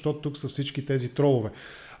яма, защото тук са всички тези тролове.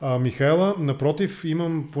 Михаела, напротив,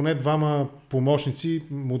 имам поне двама помощници,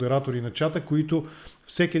 модератори на чата, които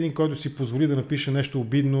всеки един, който си позволи да напише нещо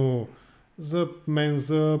обидно за мен,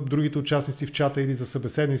 за другите участници в чата или за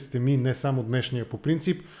събеседниците ми, не само днешния по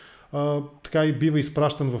принцип, така и бива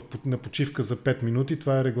изпращан на почивка за 5 минути.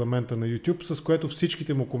 Това е регламента на YouTube, с което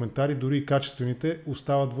всичките му коментари, дори и качествените,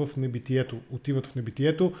 остават в небитието, отиват в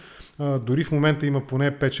небитието. Дори в момента има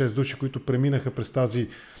поне 5-6 души, които преминаха през тази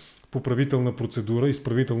поправителна процедура,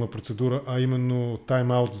 изправителна процедура, а именно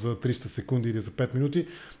тайм-аут за 300 секунди или за 5 минути.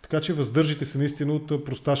 Така че въздържите се наистина от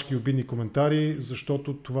просташки обидни коментари,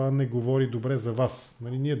 защото това не говори добре за вас.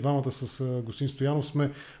 Нали, ние двамата с господин Стоянов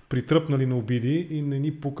сме притръпнали на обиди и не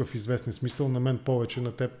ни пука в известен смисъл. На мен повече,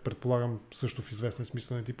 на теб предполагам също в известен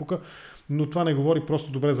смисъл не ти пука, но това не говори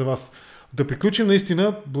просто добре за вас. Да приключим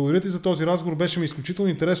наистина. Благодаря ти за този разговор, беше ми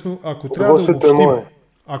изключително интересно.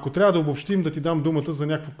 Ако трябва да обобщим, да ти дам думата за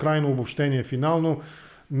някакво крайно обобщение финално,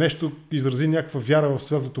 нещо изрази някаква вяра в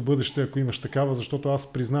светлото бъдеще, ако имаш такава, защото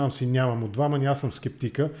аз признавам си нямам. От двама аз съм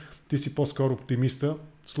скептика, ти си по-скоро оптимиста.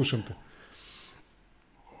 Слушам те.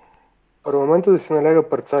 Парламентът да си наляга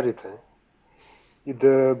парцалите и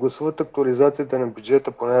да гласуват актуализацията на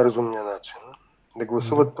бюджета по най-разумния начин, да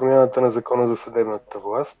гласуват промяната на закона за съдебната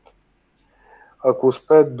власт. Ако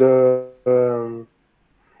успеят да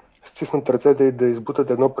стиснат ръцете и да избутат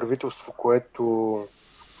едно правителство, което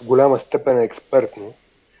в голяма степен е експертно,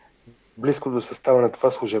 близко до състава на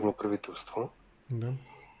това служебно правителство. Да.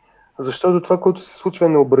 Защото това, което се случва, е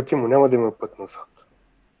необратимо, няма да има път назад.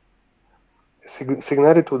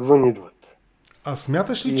 Сигналите отвън идват. А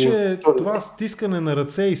смяташ ли, че това стискане на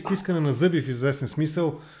ръце и стискане на зъби в известен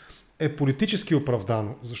смисъл е политически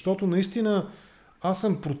оправдано? Защото наистина аз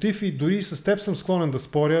съм против и дори с теб съм склонен да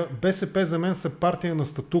споря. БСП за мен са партия на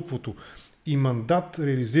статуквото и мандат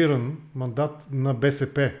на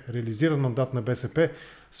БСП,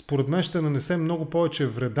 според мен ще нанесе много повече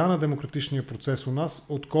вреда на демократичния процес у нас,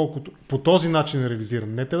 отколкото по този начин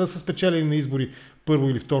реализиран. Не те да са спечелили на избори първо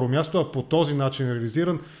или второ място, а по този начин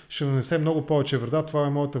реализиран ще нанесе много повече вреда. Това е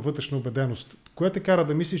моята вътрешна убеденост. Кое те кара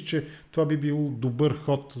да мислиш, че това би бил добър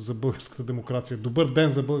ход за българската демокрация, добър ден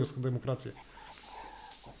за българската демокрация?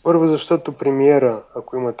 Първо, защото премиера,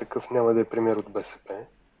 ако има такъв, няма да е премиер от БСП.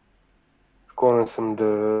 Склонен съм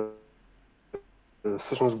да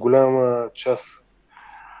всъщност голяма част,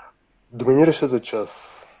 доминиращата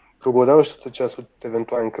част, преобладаващата част от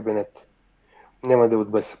евентуален кабинет няма да е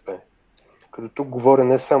от БСП. Като тук говоря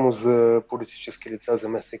не само за политически лица,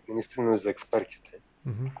 заместник министри, но и за експертите.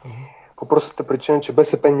 По простата причина, че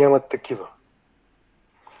БСП нямат такива.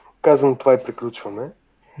 Казвам това и приключваме.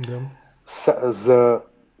 За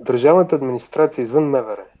държавната администрация извън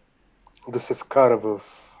МВР да се вкара в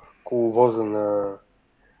коловоза на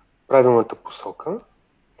правилната посока,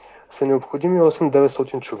 са необходими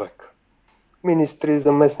 8-900 човека. Министри,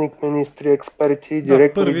 заместник министри, експерти,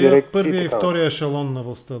 директори, дирекции. Първия и втория ешелон на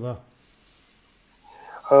властта, да.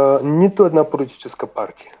 Нито една политическа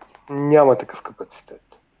партия няма такъв капацитет.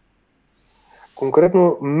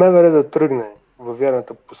 Конкретно МВР да тръгне във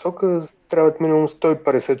вярната посока, трябват минимум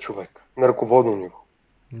 150 човека на ръководно ниво.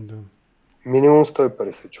 Да. Минимум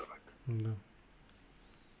 150 човека. Да.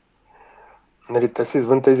 Нали, те са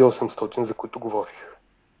извън тези 800, за които говорих.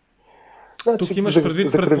 Значи, тук имаш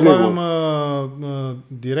предвид, предполагам,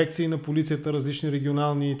 дирекции на полицията, различни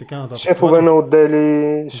регионални и така нататък. Шефове на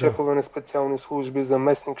отдели, шефове на специални служби,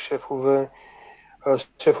 заместник шефове,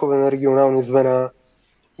 шефове на регионални звена.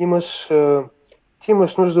 Ти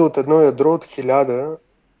имаш нужда от едно ядро от 1000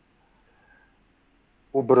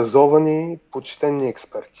 образовани, почтенни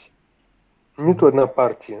експерти. Нито една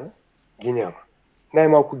партия ги няма.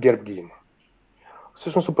 Най-малко ГЕРБ ги има.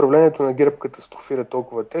 Всъщност управлението на ГЕРБ катастрофира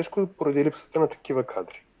толкова тежко поради липсата на такива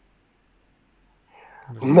кадри.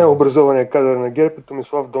 Необразованият кадър на ГЕРБ е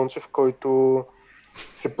Томислав Дончев, който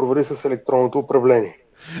се провали с електронното управление.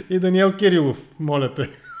 И Даниел Кирилов, моля те.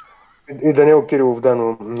 И Даниел Кирилов, да,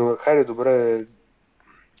 но хайде, добре.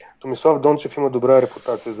 Томислав Дончев има добра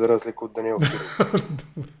репутация, за разлика от Даниел Кирилов.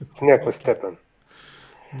 В някаква степен.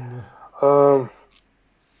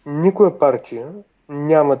 Никоя партия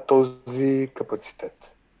няма този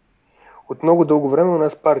капацитет. От много дълго време у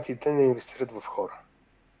нас партиите не инвестират в хора.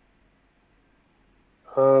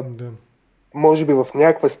 Може би в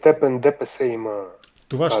някаква степен ДПС има.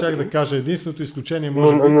 Това щях да кажа. Единственото изключение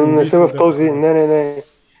може би. Но не са в този. Не.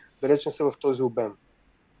 Далеч не са в този обем.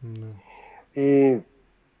 И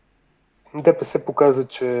ДПС показа,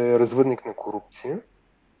 че е развъдник на корупция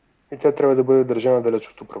и тя трябва да бъде държана далеч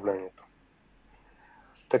от управлението.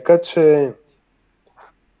 Така че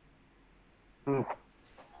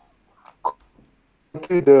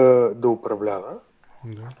който и да управлява,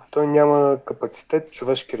 той няма капацитет,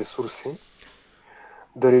 човешки ресурси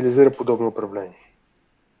да реализира подобно управление.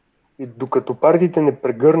 И докато партиите не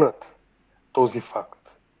прегърнат този факт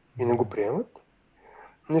и не го приемат,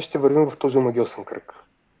 ние ще вървим в този омагьосан кръг.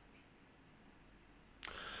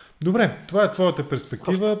 Добре, това е твоята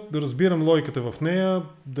перспектива. Да разбирам логиката в нея.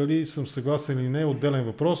 Дали съм съгласен или не е отделен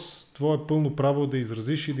въпрос. Твое пълно право да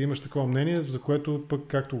изразиш и да имаш такова мнение, за което пък,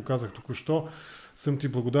 както го казах току-що, съм ти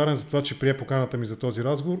благодарен за това, че прие поканата ми за този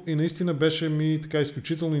разговор и наистина беше ми така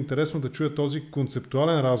изключително интересно да чуя този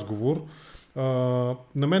концептуален разговор.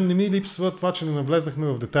 На мен не ми липсва това, че не навлезнахме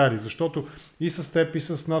в детайли, защото и с теб, и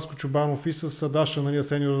с Наско Чубанов, и с Даша, нали,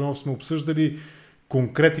 Асен Йорданов сме обсъждали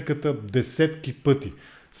конкретиката десетки пъти.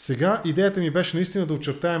 Сега идеята ми беше наистина да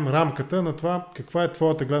очертаем рамката на това каква е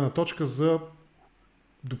твоята гледна точка за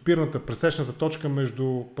допирната, пресечната точка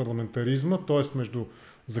между парламентаризма, т.е. между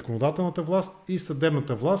законодателната власт и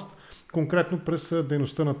съдебната власт, конкретно през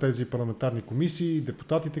дейността на тези парламентарни комисии,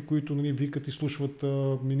 депутатите, които викат и слушват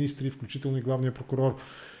министри, включително и главния прокурор.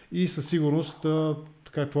 И със сигурност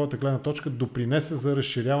така е твоята гледна точка допринесе за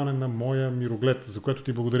разширяване на моя мироглед, за което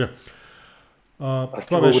ти благодаря.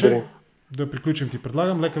 Това беше. Да приключим, ти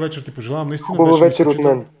предлагам. Лека вечер ти пожелавам. Наистина хубава вечер от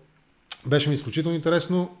мен. Беше ми изключително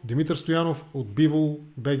интересно. Димитър Стоянов от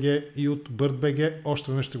Биволъ.BG и от BIRD.BG.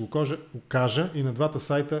 Още веднъж ще го кажа. И на двата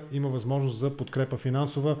сайта има възможност за подкрепа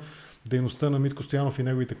финансова. Дейността на Митко Стоянов и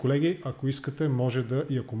неговите колеги. Ако искате, може да,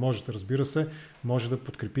 и ако можете, разбира се, може да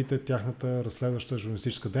подкрепите тяхната разследваща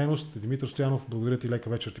журналистическа дейност. Димитър Стоянов, благодаря ти. Лека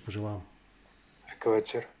вечер ти пожелавам. Лека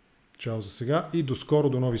вечер. Чао за сега и до скоро,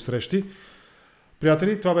 до нови срещи.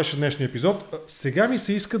 Приятели, това беше днешния епизод. Сега ми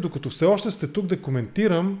се иска, докато все още сте тук, да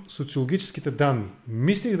коментирам социологическите данни.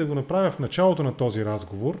 Мислих да го направя в началото на този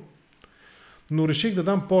разговор, но реших да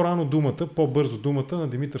дам по-рано думата, по-бързо думата на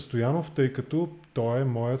Димитър Стоянов, тъй като той е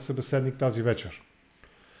моят събеседник тази вечер.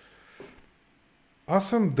 Аз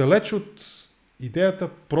съм далеч от идеята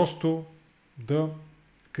просто да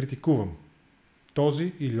критикувам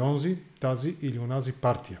този или онзи, тази или онази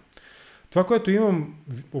партия. Това, което имам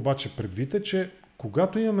обаче предвид е, че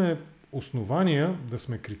когато имаме основания да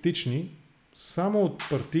сме критични само от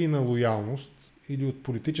партийна лоялност или от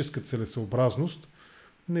политическа целесъобразност,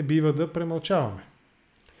 не бива да премълчаваме.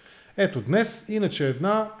 Ето днес, иначе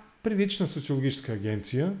една прилична социологическа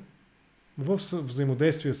агенция в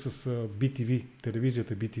взаимодействие с BTV,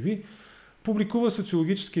 телевизията BTV, публикува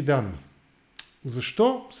социологически данни.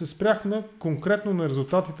 Защо се спрях конкретно на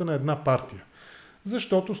резултатите на една партия?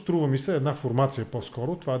 Защото струва ми се една формация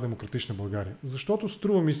по-скоро, това е Демократична България. Защото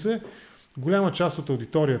струва ми се голяма част от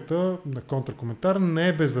аудиторията на Контракоментар не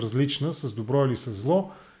е безразлична с добро или с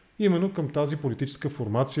зло, именно към тази политическа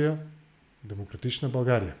формация Демократична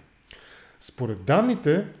България. Според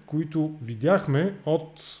данните, които видяхме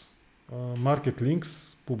от Market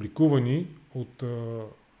Links, публикувани от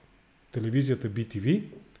телевизията BTV,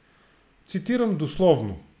 цитирам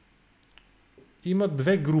дословно: има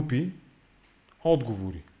две групи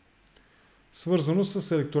отговори, свързано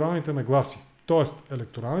с електоралните нагласи. Тоест,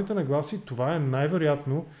 електоралните нагласи, това е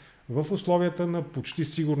най-вероятно в условията на почти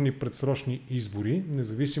сигурни предсрочни избори,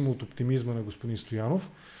 независимо от оптимизма на господин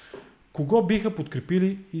Стоянов, кого биха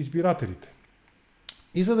подкрепили избирателите.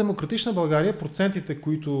 И за Демократична България процентите,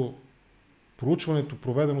 които проучването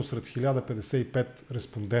проведено сред 1055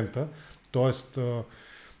 респондента, т.е.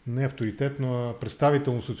 не авторитетно, а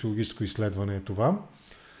представително социологическо изследване е това,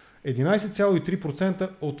 11,3%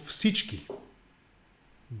 от всички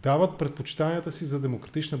дават предпочитанията си за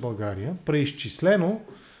Демократична България, преизчислено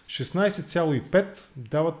 16,5%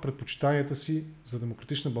 дават предпочитанията си за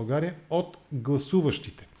Демократична България от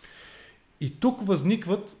гласуващите. И тук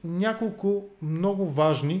възникват няколко много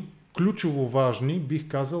важни, ключово важни, бих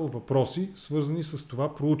казал, въпроси, свързани с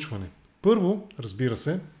това проучване. Първо, разбира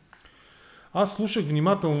се, аз слушах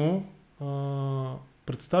внимателно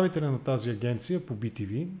представителя на тази агенция по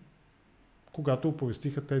BTV, когато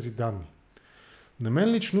оповестиха тези данни. На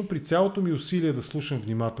мен лично, при цялото ми усилие да слушам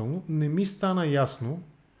внимателно, не ми стана ясно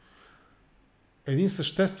един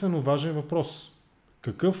съществено важен въпрос.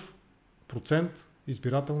 Какъв процент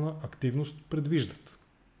избирателна активност предвиждат?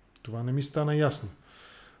 Това не ми стана ясно.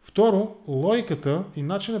 Второ, логиката и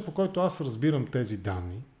начинът, по който аз разбирам тези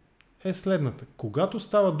данни, е следната. Когато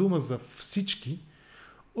става дума за всички,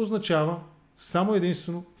 означава само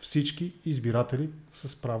единствено всички избиратели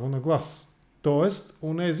с право на глас. Тоест,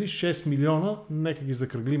 онези 6 милиона, нека ги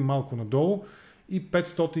закръглим малко надолу, и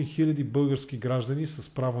 500 хиляди български граждани с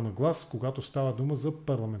право на глас, когато става дума за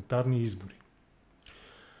парламентарни избори.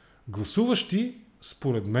 Гласуващи,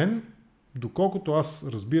 според мен, доколкото аз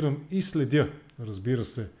разбирам и следя, разбира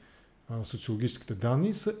се, социологическите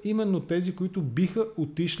данни, са именно тези, които биха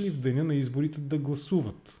отишли в деня на изборите да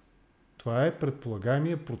гласуват. Това е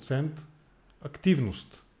предполагаемия процент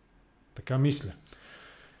активност. Така мисля.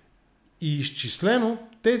 И изчислено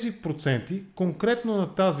тези проценти, конкретно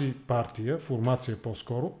на тази партия, формация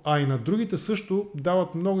по-скоро, а и на другите също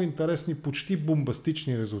дават много интересни, почти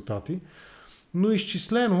бомбастични резултати, но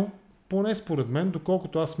изчислено, поне според мен,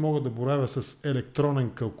 доколкото аз мога да боравя с електронен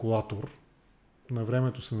калкулатор, на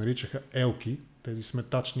времето се наричаха елки, тези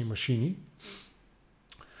сметачни машини,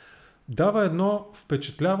 дава едно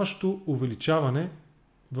впечатляващо увеличаване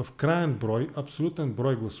в краен брой, абсолютен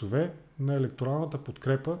брой гласове на електоралната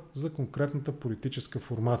подкрепа за конкретната политическа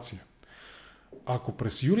формация. Ако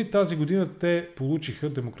през юли тази година те получиха,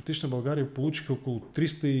 Демократична България получиха около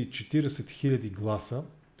 340 хиляди гласа,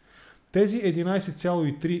 тези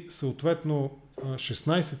 11,3, съответно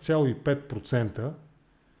 16,5%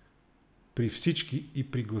 при всички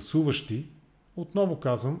и при гласуващи, отново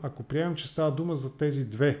казвам, ако приемем, че става дума за тези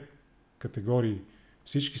две категории,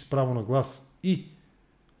 всички с право на глас и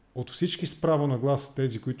от всички с право на глас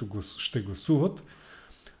тези, които ще гласуват,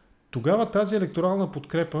 тогава тази електорална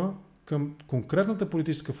подкрепа към конкретната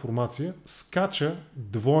политическа формация скача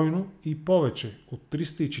двойно и повече от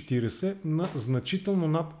 340 на значително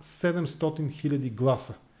над 700 хиляди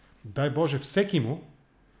гласа. Дай Боже всеки му,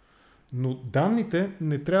 но данните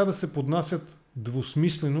не трябва да се поднасят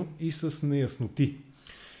двусмислено и с неясноти.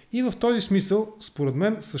 И в този смисъл, според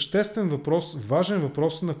мен, съществен въпрос, важен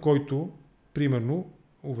въпрос, на който, примерно,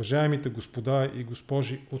 уважаемите господа и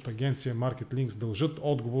госпожи от агенция Market Links дължат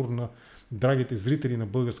отговор на драгите зрители на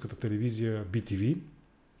българската телевизия BTV,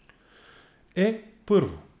 е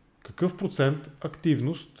първо, какъв процент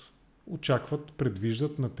активност очакват,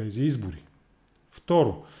 предвиждат на тези избори.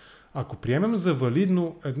 Второ, ако приемем за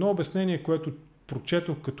валидно едно обяснение, което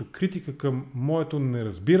прочетох като критика към моето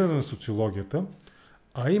неразбиране на социологията,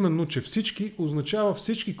 а именно, че всички означава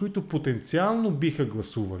всички, които потенциално биха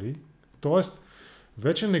гласували, т.е.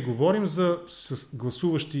 вече не говорим за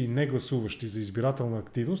гласуващи и негласуващи за избирателна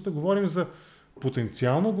активност, а говорим за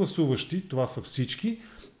потенциално гласуващи, това са всички,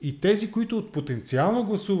 и тези, които от потенциално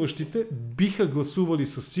гласуващите биха гласували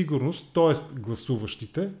със сигурност, т.е.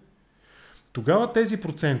 гласуващите, тогава тези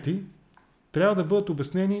проценти трябва да бъдат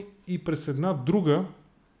обяснени и през една друга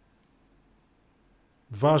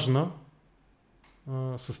важна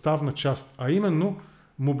съставна част, а именно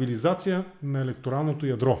мобилизация на електоралното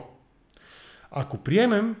ядро. Ако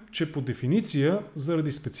приемем, че по дефиниция,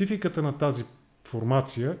 заради спецификата на тази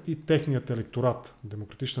формация и техният електорат,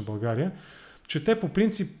 Демократична България, че те по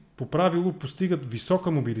принцип, по правило постигат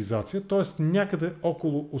висока мобилизация, т.е. някъде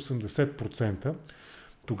около 80%,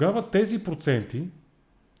 тогава тези проценти,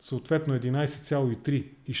 съответно 11,3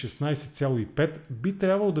 и 16,5, би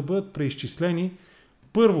трябвало да бъдат преизчислени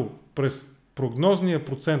първо през прогнозния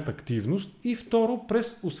процент активност и второ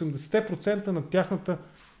през 80% на тяхната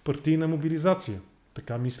партийна мобилизация.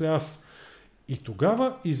 Така мисля аз. И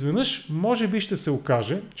тогава изведнъж може би ще се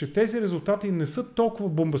окаже, че тези резултати не са толкова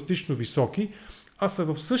бомбастично високи, а са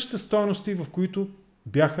в същите стойности, в които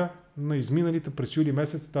бяха на изминалите през юли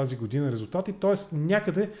месец тази година резултати, т.е.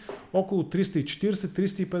 някъде около 340,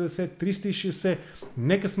 350, 360,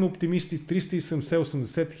 нека сме оптимисти,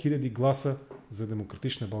 370-80 хиляди гласа за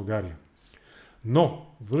Демократична България. Но,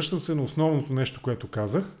 връщам се на основното нещо, което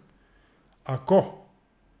казах, ако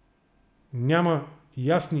няма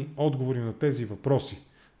ясни отговори на тези въпроси,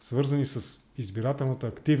 свързани с избирателната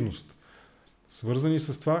активност, свързани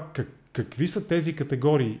с това какви са тези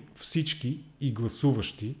категории всички и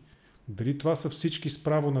гласуващи, дали това са всички с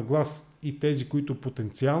право на глас и тези, които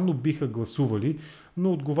потенциално биха гласували,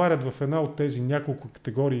 но отговарят в една от тези няколко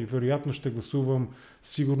категории, вероятно ще гласувам,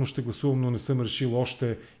 сигурно ще гласувам, но не съм решил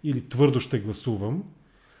още или твърдо ще гласувам,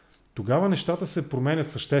 тогава нещата се променят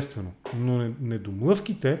съществено. Но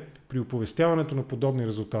недомлъвките при оповестяването на подобни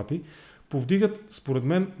резултати повдигат, според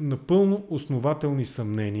мен, напълно основателни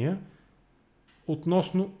съмнения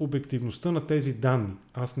относно обективността на тези данни.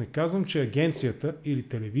 Аз не казвам, че агенцията или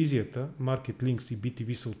телевизията, Market Links и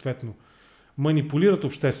BTV съответно, манипулират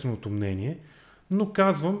общественото мнение, но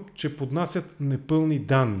казвам, че поднасят непълни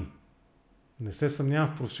данни. Не се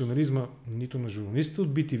съмнявам в професионализма нито на журналистите от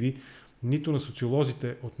BTV, нито на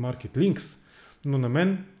социолозите от Market Links, но на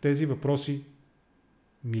мен тези въпроси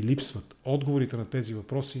ми липсват. Отговорите на тези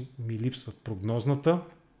въпроси ми липсват. Прогнозната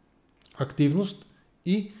активност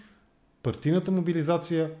и партийната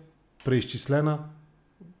мобилизация, преизчислена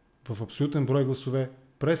в абсолютен брой гласове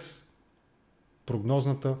през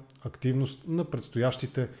прогнозната активност на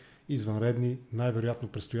предстоящите извънредни, най-вероятно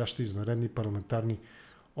предстоящите извънредни парламентарни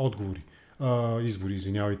избори,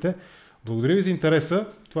 извинявайте. Благодаря ви за интереса.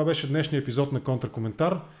 Това беше днешния епизод на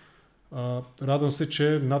Контракоментар. Радвам се,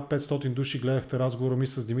 че над 500 души гледахте разговора ми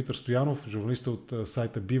с Димитър Стоянов, журналиста от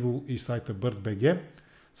сайта Биволъ и сайта BIRD.BG,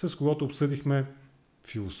 с когото обсъдихме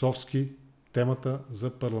философски темата за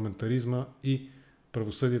парламентаризма и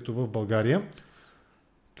правосъдието в България.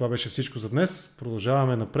 Това беше всичко за днес.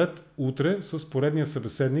 Продължаваме напред утре с поредния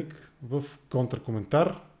събеседник в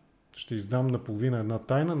Контракоментар. Ще издам наполовина една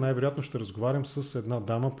тайна. Най-вероятно ще разговарям с една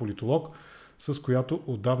дама, политолог, с която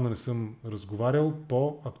отдавна не съм разговарял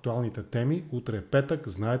по актуалните теми. Утре е петък,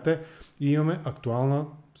 знаете, и имаме актуална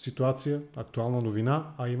ситуация, актуална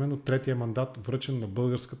новина, а именно третия мандат връчен на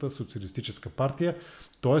Българската социалистическа партия.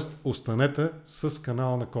 Тоест, останете с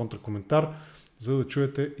канала на Контракоментар, за да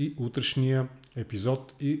чуете и утрешния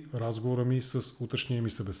епизод и разговора ми с утрешния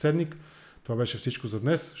ми събеседник. Това беше всичко за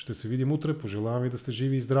днес. Ще се видим утре. Пожелавам ви да сте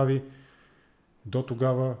живи и здрави. До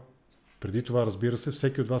тогава, преди това, разбира се,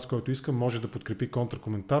 всеки от вас, който иска, може да подкрепи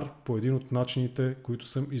Контракоментар по един от начините, които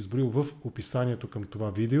съм изброил в описанието към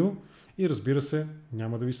това видео. И разбира се,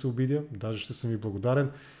 няма да ви се обидя, даже ще съм ви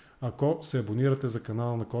благодарен, ако се абонирате за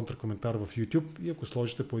канала на Контракоментар в YouTube и ако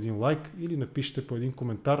сложите по един лайк или напишете по един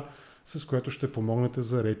коментар, с което ще помогнете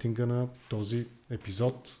за рейтинга на този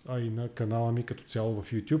епизод, а и на канала ми като цяло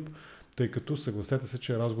в YouTube, тъй като съгласете се,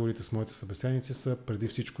 че разговорите с моите събеседници са преди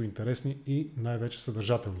всичко интересни и най-вече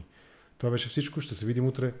съдържателни. Това беше всичко, ще се видим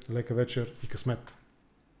утре, лека вечер и късмет!